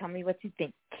 Tell me what you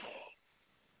think.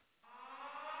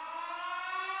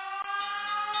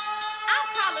 I'm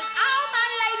calling all my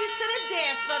ladies to the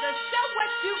dance floor to show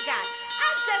what you got. I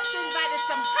just invited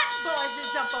some hot boys to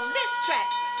jump on this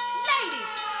track. Ladies,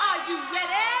 are you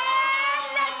ready?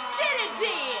 Let's get it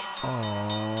then.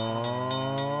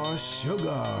 Sugar.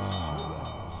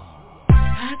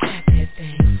 I got that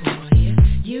thing for you.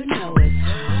 You know it's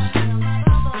hot.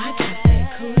 I got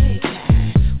that cootie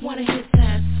cat. Wanna hit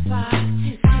that spot?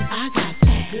 I got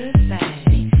that good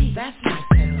thing. That's like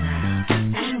the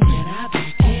round. And when I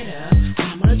back it up,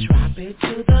 I'ma drop it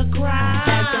to the ground.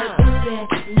 Back that booty,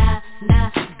 nah,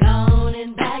 gone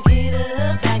and back it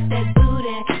up. Back that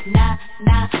booty, nah,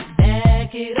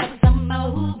 back it up some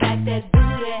more. Back that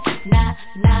booty, nah,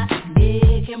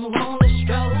 make him wanna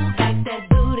stroll. Back that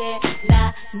booty,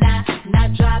 nah,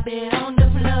 drop it on the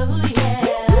floor,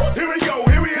 yeah. Here we go.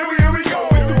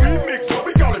 It's the remix, what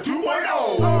we call it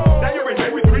 2.0. Now you're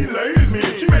in with three ladies,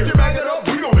 man. She made you back it up,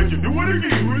 we gon' make you do it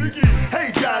again.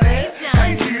 Hey, Johnny,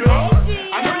 hey, Tito.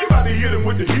 I know you about to hit him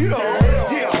with the Tito.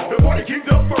 Yeah, the party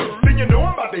kicked up first. Then you know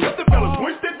I'm about to help the fellas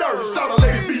switch their nerves. Start a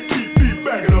lady beat,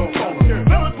 back it up on them.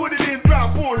 Fellas put it in,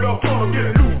 drop, pull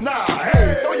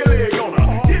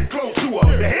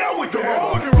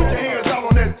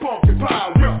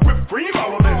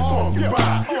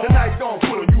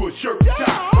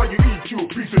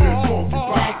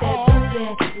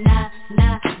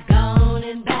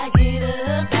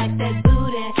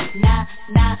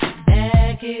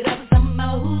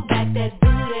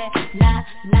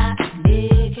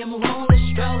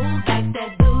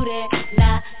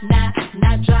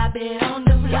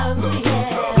flow,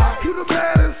 yeah. You the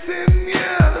baddest in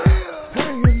yeah.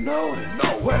 And you know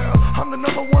it. Well, I'm the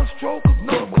number one stroker.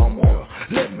 No, come on,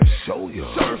 let me show you.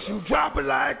 First you drop it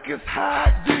like it's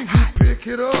hot, then you pick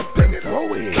it up and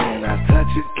throw it. Can I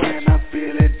touch it? Can I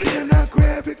feel it? Can I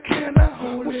grab it? Can I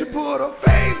hold it? When she put her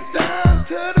face down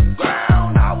to the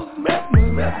ground, I was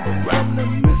mesmerized. From the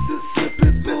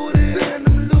Mississippi booty and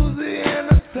them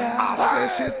Louisiana style. I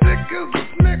said she thick as a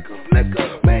snicker,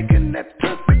 making that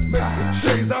pussy make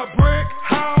shades of brick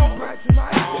house,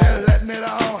 and letting it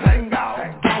all hang out.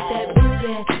 Back that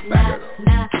booty,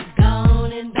 nah,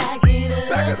 gone and back it up.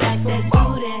 Back that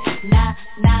booty, nah,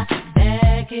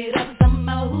 back it up some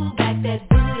more. Back that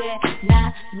booty,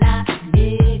 nah,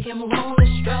 make him wanna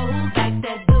stroll. Back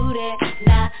that booty,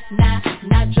 nah,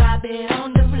 drop it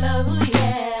on the floor,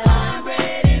 yeah.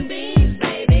 Cornbread and beans,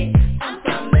 baby, I'm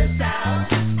from the South.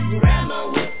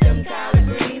 Grandma with them collard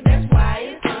greens, that's why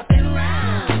it's pumping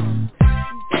round.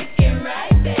 Thick and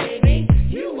right, baby,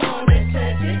 you wanna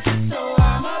touch it, so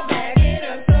I'ma back it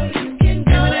up so you can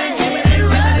go ahead and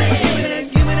rub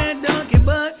it. Give me that donkey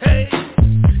butt, hey,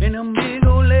 and them big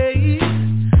old legs.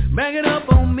 Back it up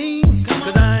on me,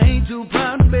 cause I ain't too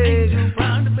proud to beg.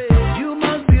 You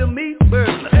must be a meat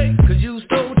burglar, hey, cause you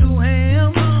stole 2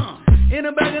 hams in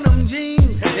the back of them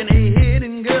jeans, and they hit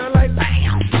and girl like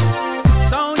bam.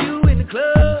 Saw you in the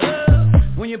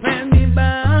club when you passed me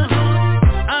by.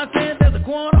 I said there's a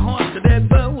quarter horse, cause that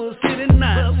butt was sitting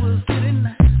nice.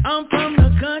 I'm from the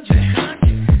country,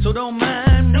 so don't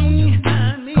mind me.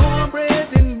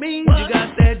 Cornbread and beans, you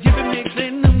got that jiffy mix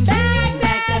in them jeans.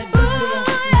 Back that booty,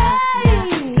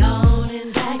 gone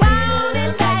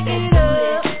and back it up.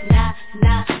 Back that booty,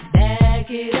 back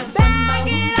it up some more.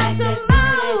 Back that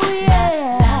booty,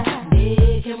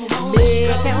 make him wanna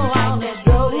stroll. Back that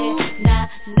booty, nah,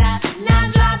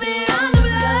 drop it on the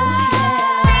floor,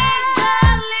 yeah.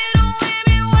 Little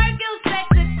women work your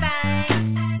sexy thing.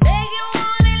 They can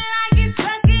want it like it's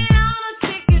sucking on a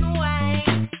chicken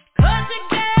wing. Country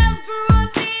girls grew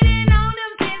up eating on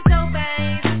them pinto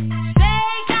beans. They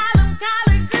call them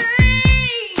collard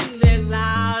greens. There's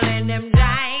all in them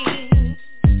jeans.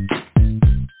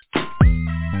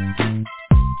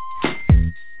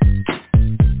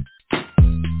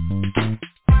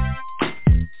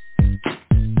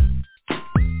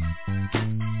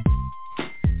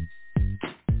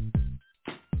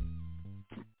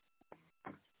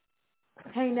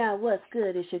 Hey now, what's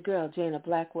good? It's your girl, Jana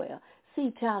Blackwell,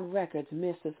 C-Town Records,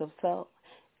 Mistress of Soul.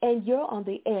 And you're on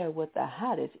the air with the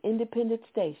hottest independent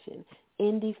station,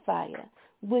 Indie Fire,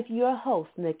 with your host,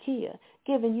 Nakia,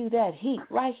 giving you that heat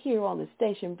right here on the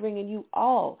station, bringing you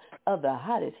all of the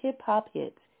hottest hip-hop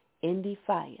hits, Indie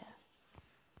Fire.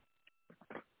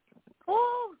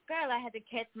 Oh, girl, I had to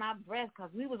catch my breath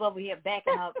because we was over here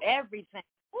backing up everything.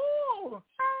 Ooh,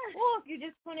 if you're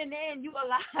just tuning in, you are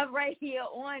live right here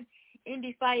on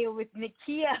Indie Fire with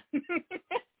Nakia.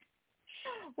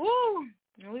 Woo!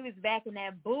 And we was back in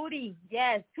that booty.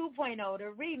 Yes, 2.0,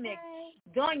 the remix.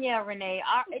 Donya Renee.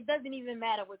 It doesn't even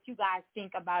matter what you guys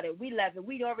think about it. We love it.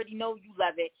 We already know you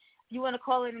love it. If you want to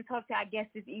call in and talk to our guest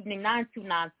this evening,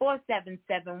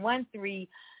 929-477-1320.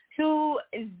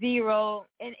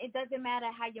 And it doesn't matter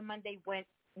how your Monday went.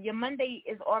 Your Monday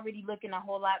is already looking a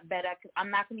whole lot better.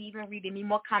 I'm not going to even read any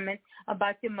more comments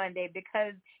about your Monday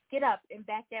because get up and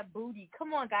back that booty.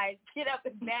 Come on, guys. Get up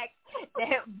and back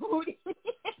that booty.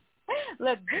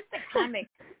 Look, just the comic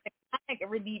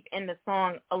relief in the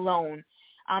song alone.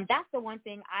 That's the one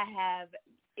thing I have.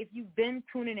 If you've been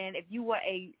tuning in, if you were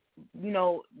a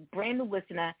brand new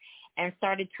listener and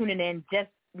started tuning in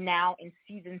just now in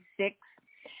season 6,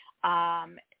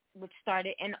 which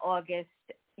started in August,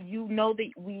 you know that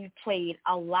we played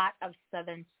a lot of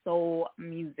Southern Soul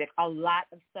music,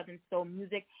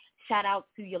 Shout out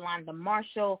to Yolanda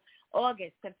Marshall.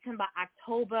 August, September,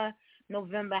 October,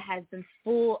 November has been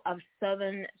full of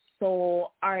Southern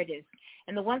Soul artists.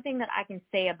 And the one thing that I can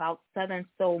say about Southern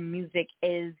Soul music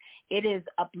is it is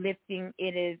uplifting,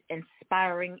 it is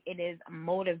inspiring, it is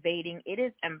motivating, it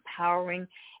is empowering.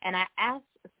 And I asked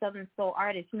Southern Soul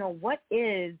artists, what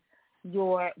is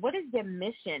their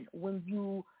mission when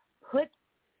you put,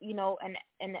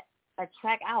 a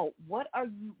track out? What's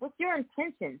your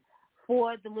intention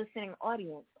for the listening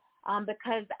audience?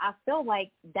 Because I feel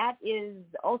like that is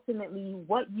ultimately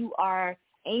what you are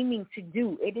aiming to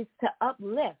do. It is to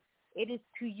uplift. It is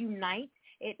to unite.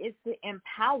 It is to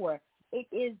empower. It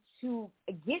is to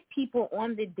get people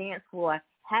on the dance floor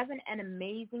having an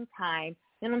amazing time.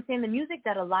 You know what I'm saying? The music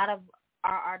that a lot of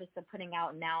our artists are putting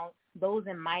out now, those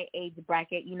in my age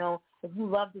bracket, if you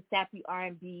love the sappy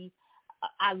R&B,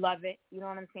 I love it. You know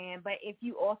what I'm saying? But if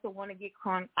you also want to get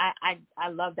crunk, I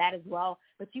love that as well.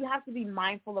 But you have to be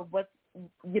mindful of what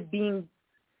you're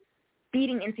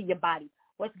feeding into your body,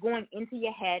 what's going into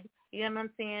your head. You know what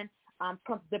I'm saying?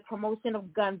 The promotion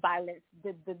of gun violence,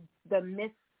 the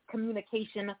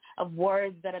miscommunication of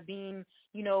words that are being,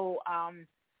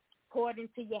 poured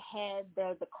into your head,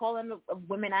 the calling of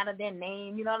women out of their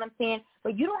name, you know what I'm saying?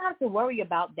 But you don't have to worry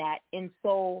about that in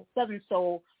Southern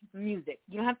soul music.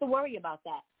 You don't have to worry about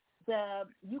that.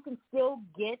 You can still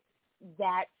get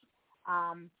that,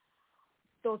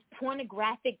 those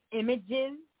pornographic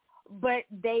images, but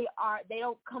they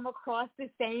don't come across the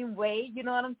same way. You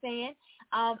know what I'm saying?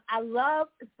 I love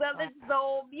Southern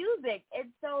soul music, and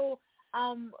so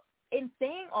in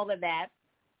saying all of that,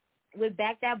 with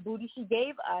Back That Booty, she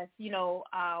gave us,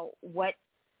 what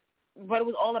it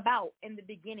was all about in the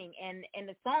beginning, and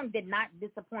the song did not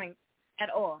disappoint at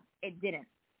all. It didn't.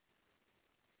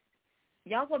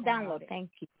 Y'all go download it. Thank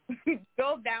you.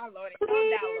 Go download it. Go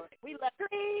download it. We love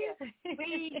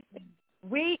it.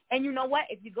 We and you know what?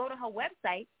 If you go to her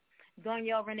website,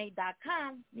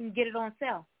 DonielleRenee.com, you can get it on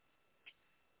sale.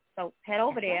 So head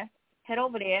over there.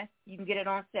 You can get it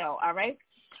on sale. All right.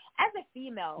 As a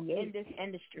female in this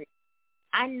industry,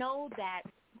 I know that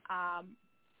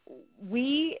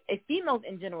we, as females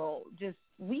in general,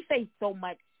 we face so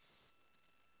much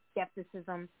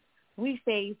skepticism. We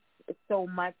face so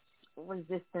much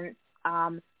resistance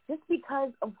just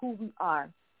because of who we are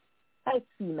as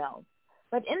females.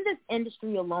 But in this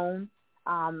industry alone,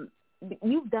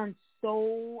 you've done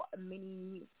so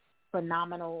many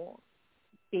phenomenal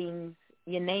things.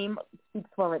 Your name speaks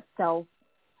for itself.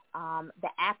 The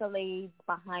accolades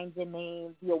behind your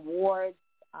name, the awards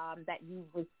that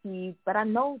you've received. But I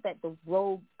know that the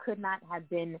road could not have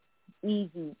been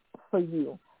easy for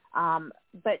you.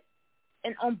 But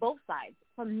on both sides,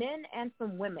 from men and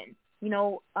from women,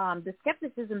 the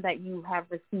skepticism that you have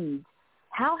received,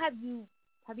 how have you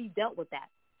dealt with that?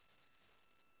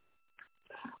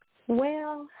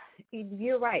 Well,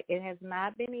 you're right. It has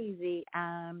not been easy.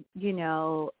 I've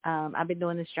been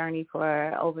doing this journey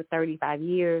for over 35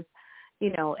 years.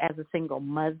 As a single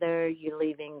mother, you're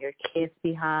leaving your kids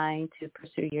behind to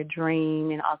pursue your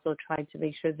dream and also trying to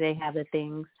make sure they have the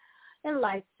things in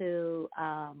life to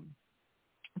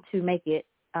make it,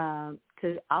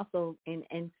 to also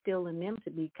instill in them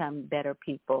to become better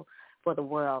people for the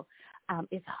world.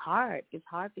 It's hard. It's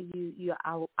hard for you.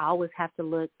 I always have to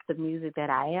look at the music that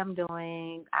I am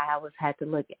doing. I always had to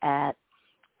look at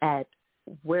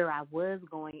where I was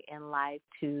going in life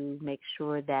to make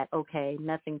sure that, okay,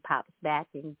 nothing pops back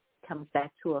and comes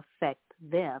back to affect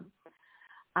them.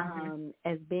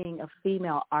 As being a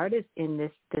female artist in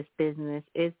this business,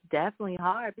 it's definitely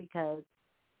hard because,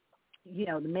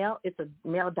 it's a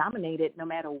male-dominated, no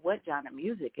matter what genre of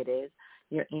music it is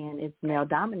you're in, it's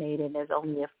male-dominated. There's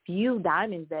only a few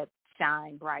diamonds that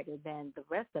shine brighter than the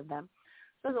rest of them.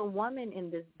 So as a woman in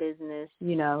this business,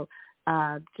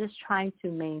 just trying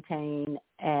to maintain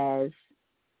as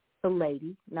a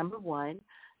lady, number one.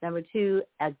 Number two,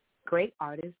 a great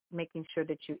artist, making sure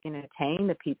that you entertain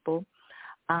the people.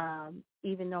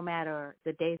 Even no matter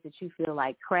the days that you feel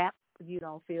like crap, you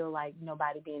don't feel like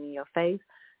nobody being in your face,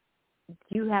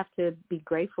 you have to be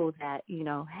grateful that,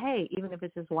 hey, even if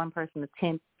it's just one person,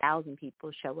 10,000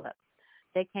 people show up.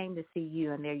 They came to see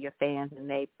you and they're your fans and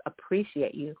they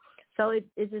appreciate you. So it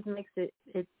just makes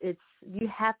it's you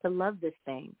have to love this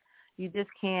thing. You just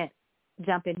can't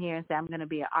jump in here and say, I'm going to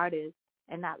be an artist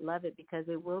and not love it, because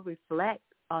it will reflect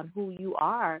on who you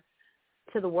are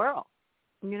to the world,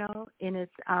 and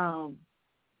it's,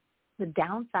 the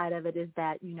downside of it is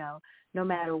that, no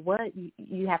matter what,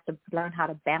 you have to learn how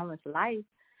to balance life.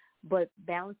 But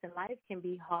balancing life can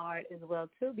be hard as well,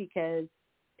 too, because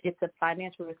it's a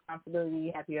financial responsibility.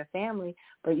 You have your family,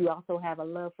 but you also have a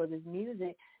love for this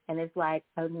music. And it's like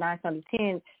a 9 out of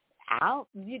 10, I'll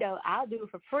do it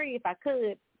for free if I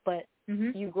could. But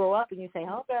you grow up and you say,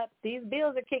 hold up, these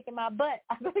bills are kicking my butt.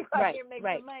 I better go out here and make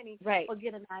some money or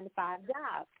get a 9-to-5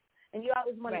 job. And you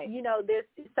always want to,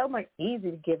 it's so much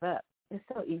easy to give up. It's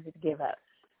so easy to give up.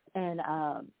 And,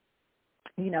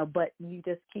 but you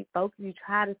just keep focused. You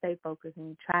try to stay focused and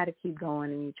you try to keep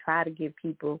going and you try to give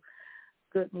people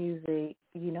good music.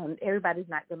 Everybody's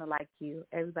not going to like you.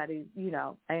 Everybody,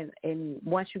 and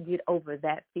once you get over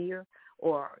that fear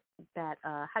or that,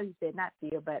 how do you say it? Not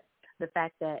fear, but the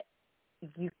fact that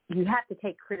you have to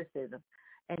take criticism.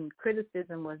 And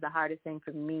criticism was the hardest thing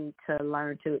for me to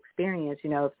learn to experience.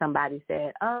 If somebody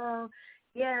said, oh,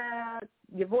 yeah,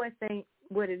 your voice ain't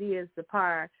what it is, the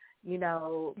par,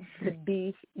 to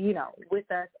be,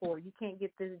 with us, or you can't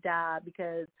get this job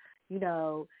because,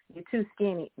 you're too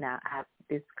skinny. Now,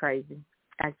 it's crazy.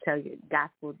 I tell you,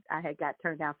 gospel, I had got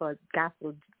turned down for a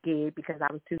gospel gig because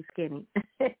I was too skinny.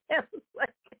 It was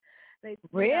like,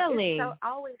 really? So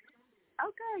always,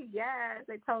 okay, yes.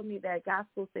 They told me that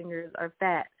gospel singers are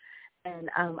fat. And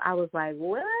I was like,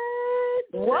 what?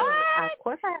 What? Of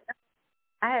course,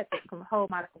 I had to hold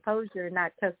my composure and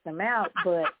not cuss them out,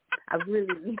 but I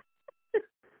really,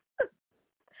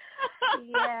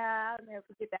 yeah, I'll never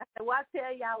forget that. So I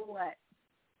tell y'all what,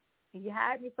 you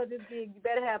hired me for this gig, you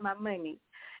better have my money.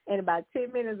 In about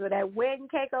 10 minutes with that wedding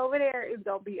cake over there, it's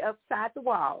going to be upside the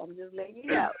wall. I'm just letting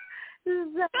you know.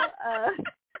 So,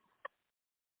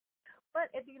 but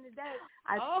at the end of the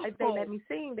day, they let me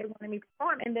sing. They wanted me to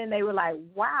perform. And then they were like,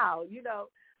 wow,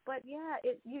 But, yeah,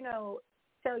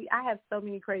 tell you, I have so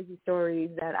many crazy stories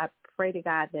that I pray to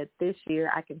God that this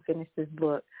year I can finish this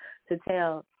book to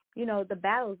tell, the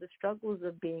battles, the struggles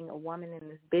of being a woman in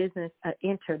this business, an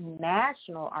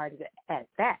international artist at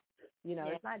that.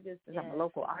 It's not just as I'm a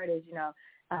local artist,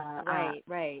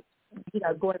 Right.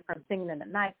 Going from singing in the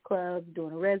nightclubs,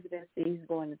 doing residencies,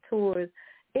 going to tours.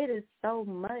 It is so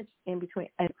much in between.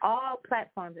 And all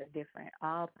platforms are different.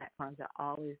 All platforms are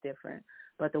always different.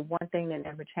 But the one thing that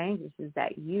never changes is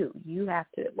that you have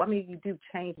to, you do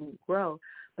change and grow,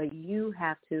 but you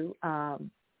have to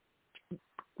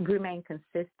remain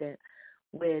consistent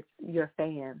with your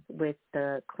fans, with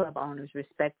the club owners,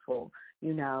 respectful,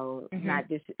 not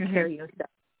just carry yourself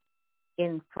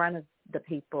in front of the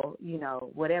people,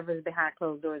 whatever's behind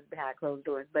closed doors,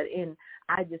 But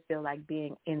I just feel like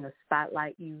being in the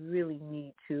spotlight, you really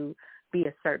need to be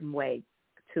a certain way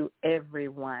to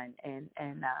everyone. And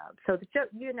so that,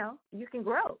 you can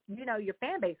grow, your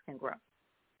fan base can grow.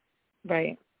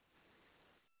 Right.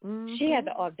 Mm-hmm. She had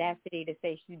the audacity to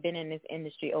say she's been in this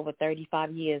industry over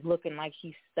 35 years, looking like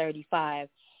she's 35.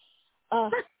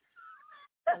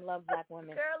 I love Black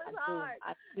women. Girl, it's hard.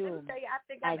 I do. Let me tell you, I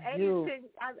think I've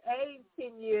aged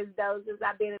 10 years, though, since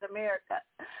I've been in America.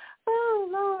 Oh,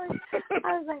 Lord.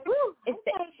 I was like, woo,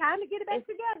 okay, time to get it back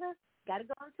together. Got to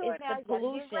go on tour now. It's the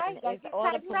pollution. Right. It's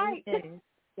all the pollution.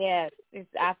 Yes,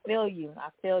 I feel you.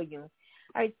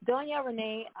 All right, Donya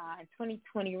Renee in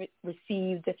 2020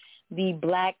 received the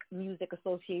Black Music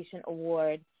Association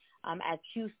Award as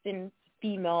Houston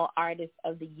Female Artist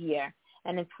of the Year.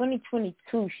 And in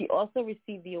 2022, she also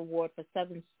received the award for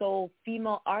Southern Soul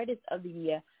Female Artist of the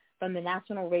Year from the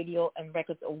National Radio and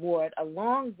Records Award,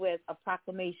 along with a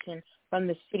proclamation from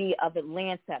the city of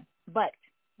Atlanta. But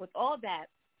with all that,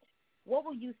 what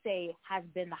will you say has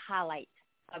been the highlight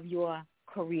of your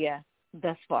career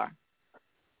thus far?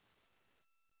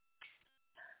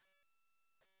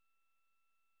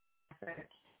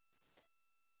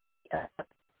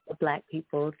 Black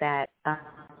people that,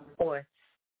 or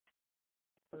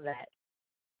that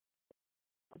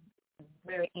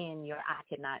very in your eye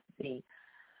could not see.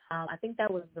 I think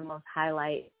that was the most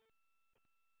highlight.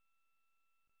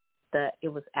 It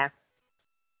was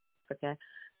Africa.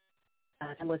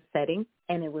 It was setting,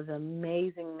 and it was an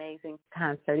amazing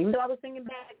concert. Even though I was singing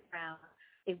background,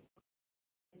 it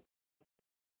was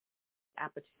an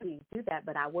opportunity to do that,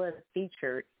 but I was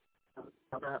featured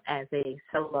as a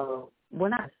solo,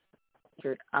 not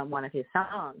featured on one of his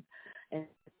songs, and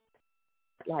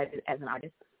as an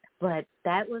artist. But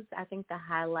that was, I think, the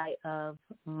highlight of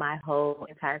my whole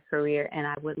entire career, and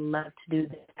I would love to do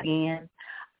that again.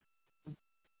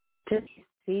 Just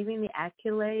receiving the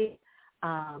accolade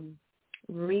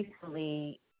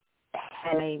recently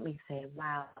had made me say,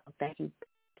 wow, thank you.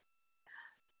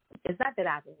 It's not that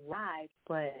I've arrived,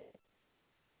 but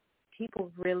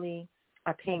people really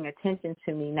are paying attention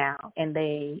to me now, and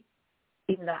they,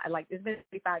 even though it's been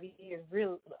 35 years,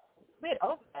 real bit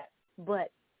over that,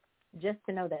 but just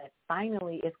to know that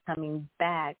finally it's coming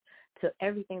back to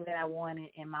everything that I wanted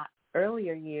in my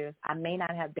earlier years. I may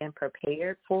not have been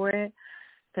prepared for it.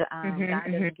 God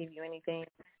doesn't give you anything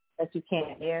that you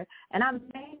can't bear, and I may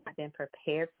not have been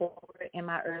prepared for it in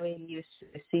my earlier years to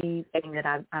receive everything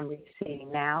that I'm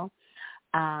receiving now,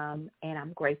 and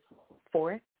I'm grateful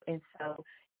for it. And so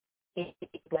it's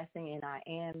a blessing, and I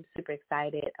am super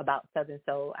excited about Southern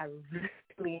Soul. I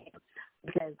really am,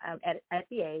 because I'm at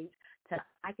the age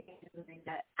I can do things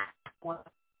that I want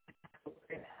to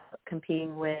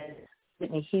competing with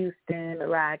Whitney Houston,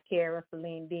 Mariah Carey,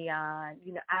 Celine Dion.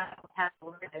 I don't have to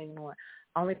worry about that anymore.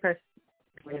 Only person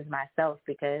is myself,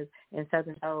 because in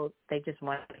Southern Soul, they just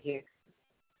want to hear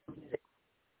music.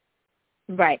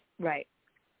 Right.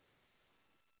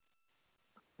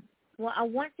 Well, I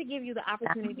want to give you the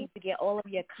opportunity to get all of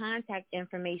your contact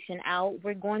information out.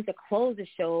 We're going to close the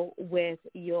show with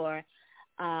your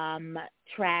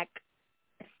track,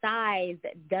 Size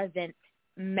Doesn't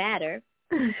Matter.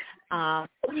 I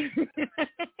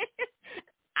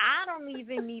don't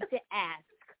even need to ask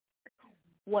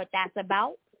what that's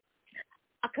about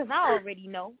because I already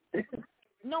know.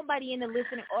 Nobody in the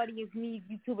listening audience needs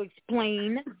you to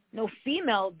explain. No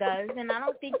female does, and I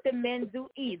don't think the men do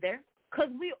either because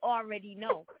we already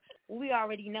know. We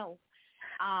already know.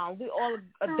 We're all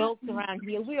adults around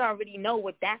here. We already know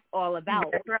what that's all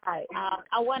about. That's right.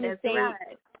 I want to say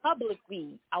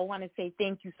publicly, I want to say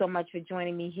thank you so much for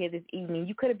joining me here this evening.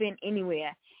 You could have been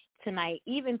anywhere tonight,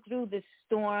 even through this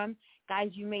storm.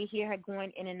 Guys, you may hear her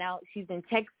going in and out. She's in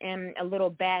in a little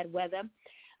bad weather.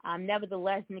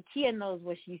 Nevertheless, Nakia knows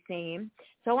what she's saying.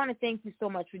 So I want to thank you so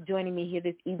much for joining me here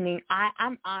this evening.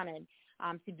 I'm honored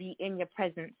to be in your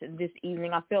presence this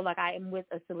evening. I feel like I am with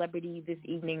a celebrity this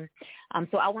evening.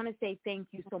 So I want to say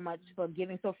thank you so much for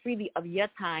giving so freely of your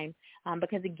time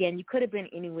because, again, you could have been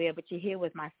anywhere, but you're here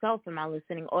with myself and my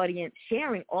listening audience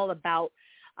sharing all about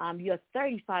your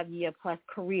 35-year-plus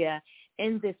career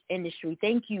in this industry.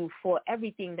 Thank you for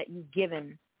everything that you've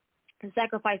given, the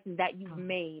sacrifices that you've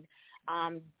made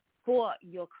for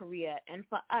your career and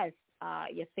for us,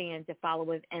 your fans, your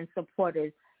followers, and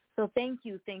supporters. So thank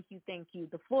you, thank you, thank you.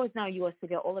 The floor is now yours to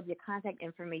get all of your contact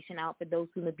information out for those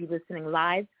who may be listening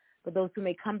live, for those who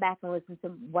may come back and listen to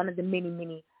one of the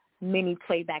many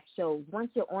playback shows. Once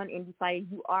you're on Indie Fire,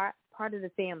 you are part of the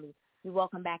family. You're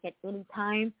welcome back at any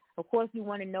time. Of course, we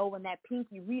want to know when that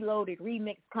Pinky Reloaded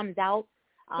remix comes out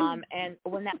and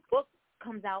when that book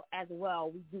comes out as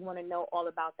well. We do want to know all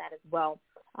about that as well.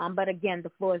 But again,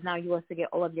 the floor is now yours to get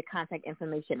all of your contact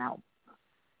information out.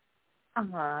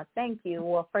 Thank you.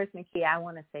 Well, first, Nakia, I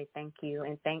want to say thank you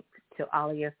and thanks to all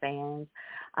of your fans.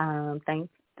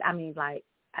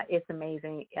 It's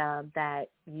amazing that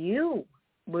you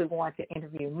would want to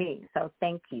interview me. So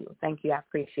thank you. Thank you. I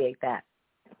appreciate that.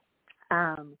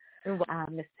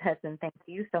 Ms. Hudson, thank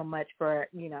you so much for,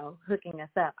 hooking us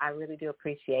up. I really do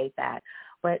appreciate that.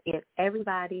 But if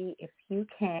you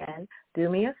can, do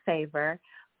me a favor,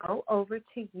 go over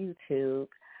to YouTube,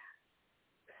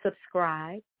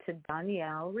 subscribe to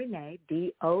Donyale Renee,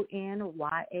 Donyale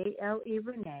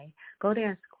Renee. Go there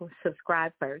and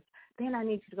subscribe first. Then I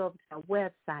need you to go over to our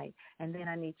website, and then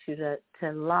I need you to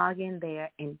log in there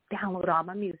and download all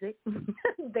my music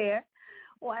there,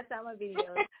 watch all my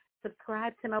videos,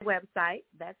 subscribe to my website.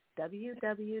 That's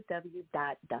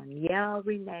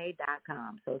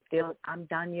www.DonyaleRenee.com. So still, I'm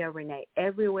Donyale Renee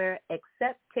everywhere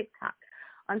except TikTok.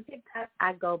 On TikTok,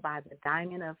 I go by the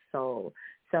Diamond of Soul.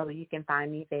 So you can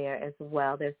find me there as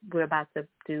well. We're about to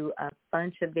do a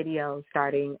bunch of videos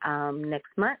starting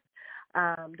next month,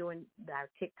 doing our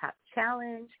TikTok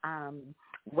challenge,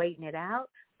 waiting it out.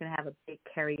 We're going to have a big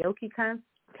karaoke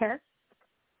contest.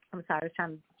 I'm sorry, I was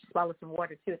trying to swallow some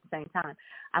water, too, at the same time.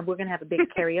 We're going to have a big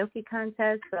karaoke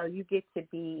contest, so you can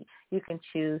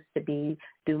choose to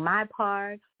do my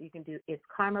part, you can do It's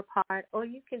Karma part, or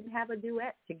you can have a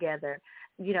duet together.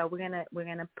 We're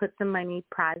gonna put some money,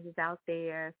 prizes out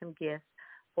there, some gifts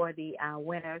for the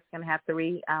winners. Going to have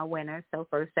 3 winners, so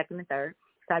first, second, and third.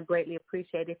 So I greatly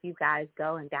appreciate if you guys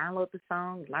go and download the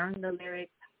song, learn the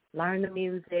lyrics, learn the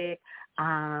music,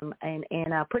 and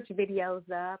put your videos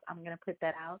up. I'm going to put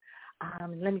that out.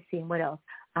 Let me see, what else?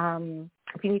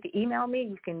 If you need to email me,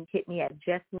 you can hit me at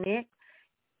JessNick,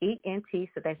 E-N-T,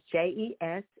 so that's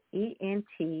Jesnik,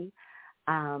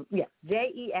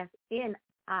 Jesnik,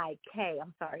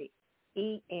 I'm sorry,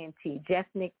 E-N-T,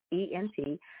 JessNick,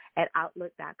 E-N-T, at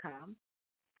Outlook.com.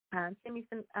 Send me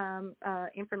some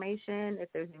information. If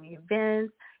there's any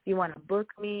events, you want to book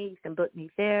me, you can book me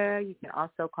there. You can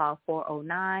also call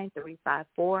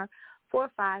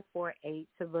 409-354-4548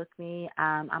 to book me.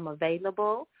 I'm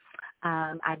available.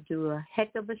 I do a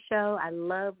heck of a show. I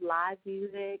love live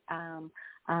music.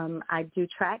 I do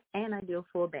track and I do a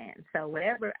full band. So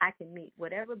whatever I can meet,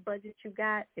 whatever budget you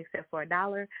got, except for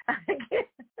 $1,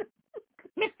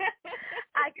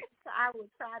 I will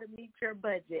try to meet your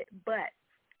budget. But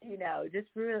just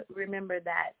remember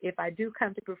that if I do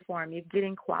come to perform, you're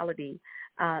getting quality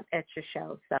at your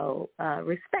show. So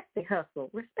respect the hustle.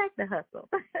 Respect the hustle.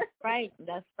 Right.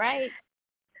 That's right.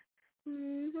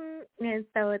 Mm-hmm. And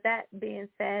so with that being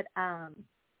said,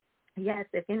 yes,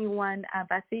 if anyone,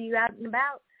 if I see you out and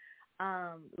about,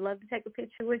 love to take a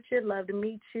picture with you, love to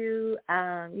meet you.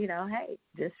 Hey,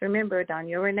 just remember,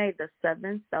 Donyale Renee, the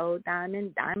Southern Soul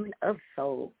Diamond of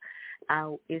Soul,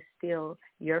 is still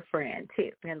your friend,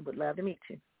 too, and would love to meet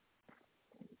you.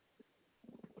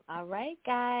 All right,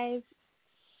 guys.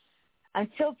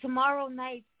 Until tomorrow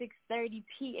night, 6:30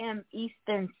 p.m.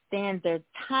 Eastern Standard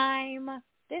Time.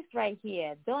 This right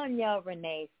here, Danielle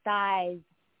Renee, size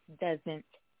doesn't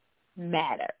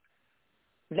matter.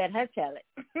 Let her tell it.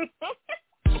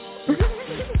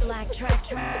 Black Track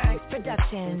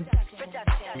Productions.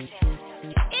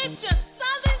 It's your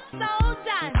Southern Soul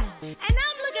Diamond, and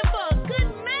I'm looking for a good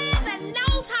man that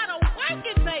knows how to work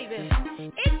it, baby.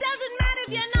 It doesn't matter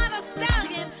if you're not a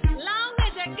stallion, long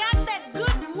as you got that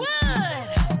good wood.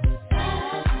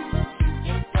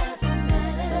 It doesn't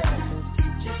matter,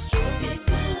 just you be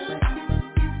good,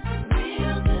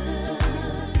 real good.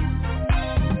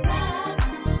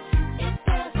 It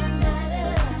doesn't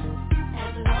matter,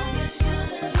 as long as you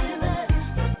deliver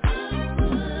the good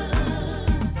wood.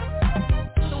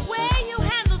 The way you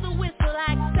handle the whistle, I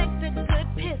expect a good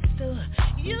pistol.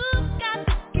 You've got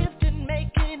the gift in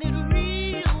making it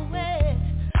real wet.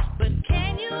 But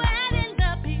can you add in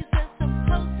the pieces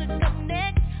supposed to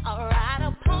connect? I'll ride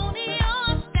a pony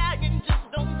or a stallion, just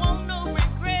don't want no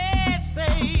regret,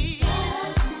 babe.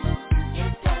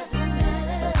 It doesn't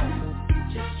matter,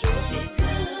 just you be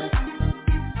good,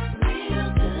 real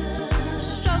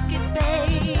good. Stroke it,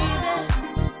 baby.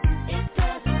 It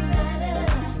doesn't matter,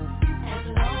 as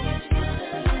long as you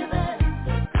deliver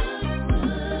the good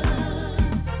wood.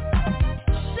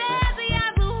 Sassy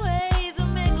as the waves will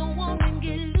make a woman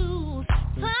get loose.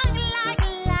 Tongue like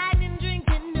a lightning,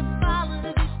 drinking the bottle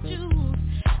of his juice.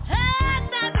 Heard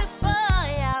that before,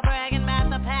 yeah, bragging about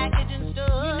the package and stuff.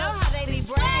 You know how they be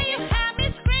bragging. You have me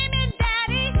screaming,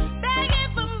 daddy,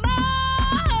 begging for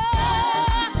more.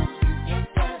 It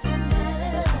doesn't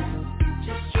matter,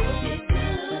 just you be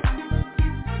good,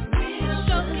 real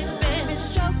Stroke it, baby,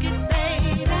 stroke it,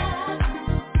 baby.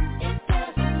 It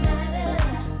doesn't matter,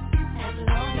 as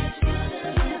long as you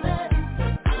deliver the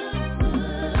good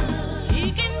wood. He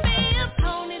can be a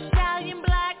pony, stallion,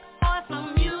 black horse, a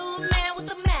mule, man with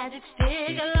a magic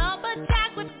stick, a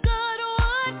lumberjack with good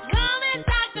wood, coming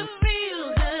Dr. Real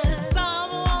Good.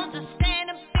 Some want to stand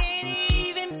up in it,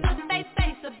 even put their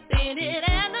face up in it,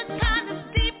 and the kind that's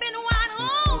deep and wide,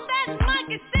 oh, that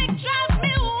monkey stick drives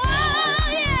me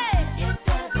wild, yeah. It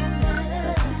doesn't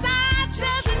matter, Size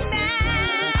doesn't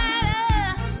matter.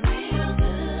 real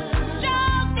good.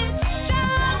 Stroke it,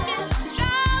 stroke it,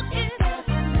 stroke it.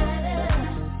 Doesn't matter,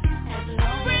 as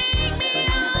long as Bring me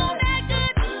on that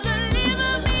good,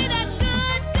 deliver me that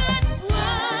good, good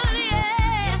wood,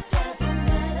 yeah. doesn't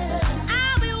matter,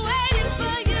 I'll be waiting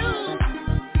for you.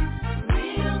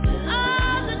 real good.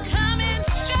 Oh, to come and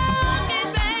stroke it,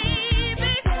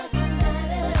 baby. Doesn't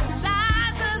matter,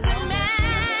 Size doesn't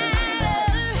matter.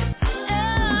 Oh,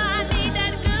 I need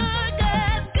that good,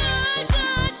 good, good,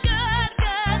 good, good,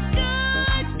 good,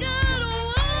 good, good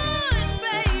wood,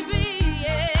 baby,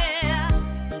 yeah.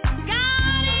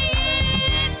 Got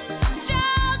it.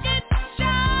 Stroke it,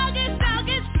 stroke it, stroke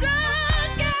it,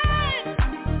 stroke it.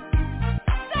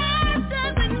 Size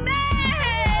doesn't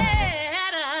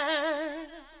matter.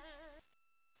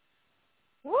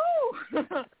 Woo!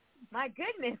 My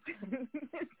goodness.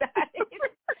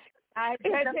 I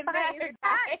doesn't matter.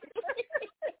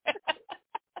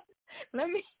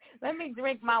 Let me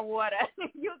drink my water.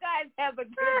 You guys have a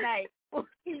good night. We'll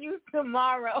see you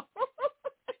tomorrow.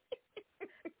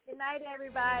 Good night,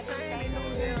 everybody. Thank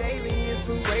you. Daily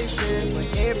inspiration for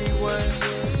everyone.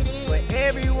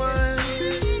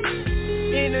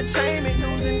 Entertainment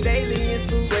news and daily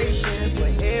inspiration for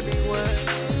everyone.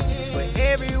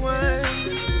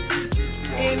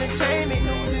 Entertainment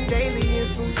news and daily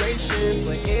inspiration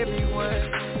for everyone.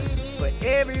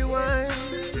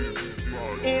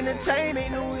 Entertainment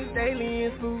news, daily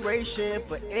inspiration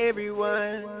for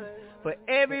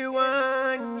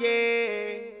everyone,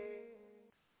 yeah.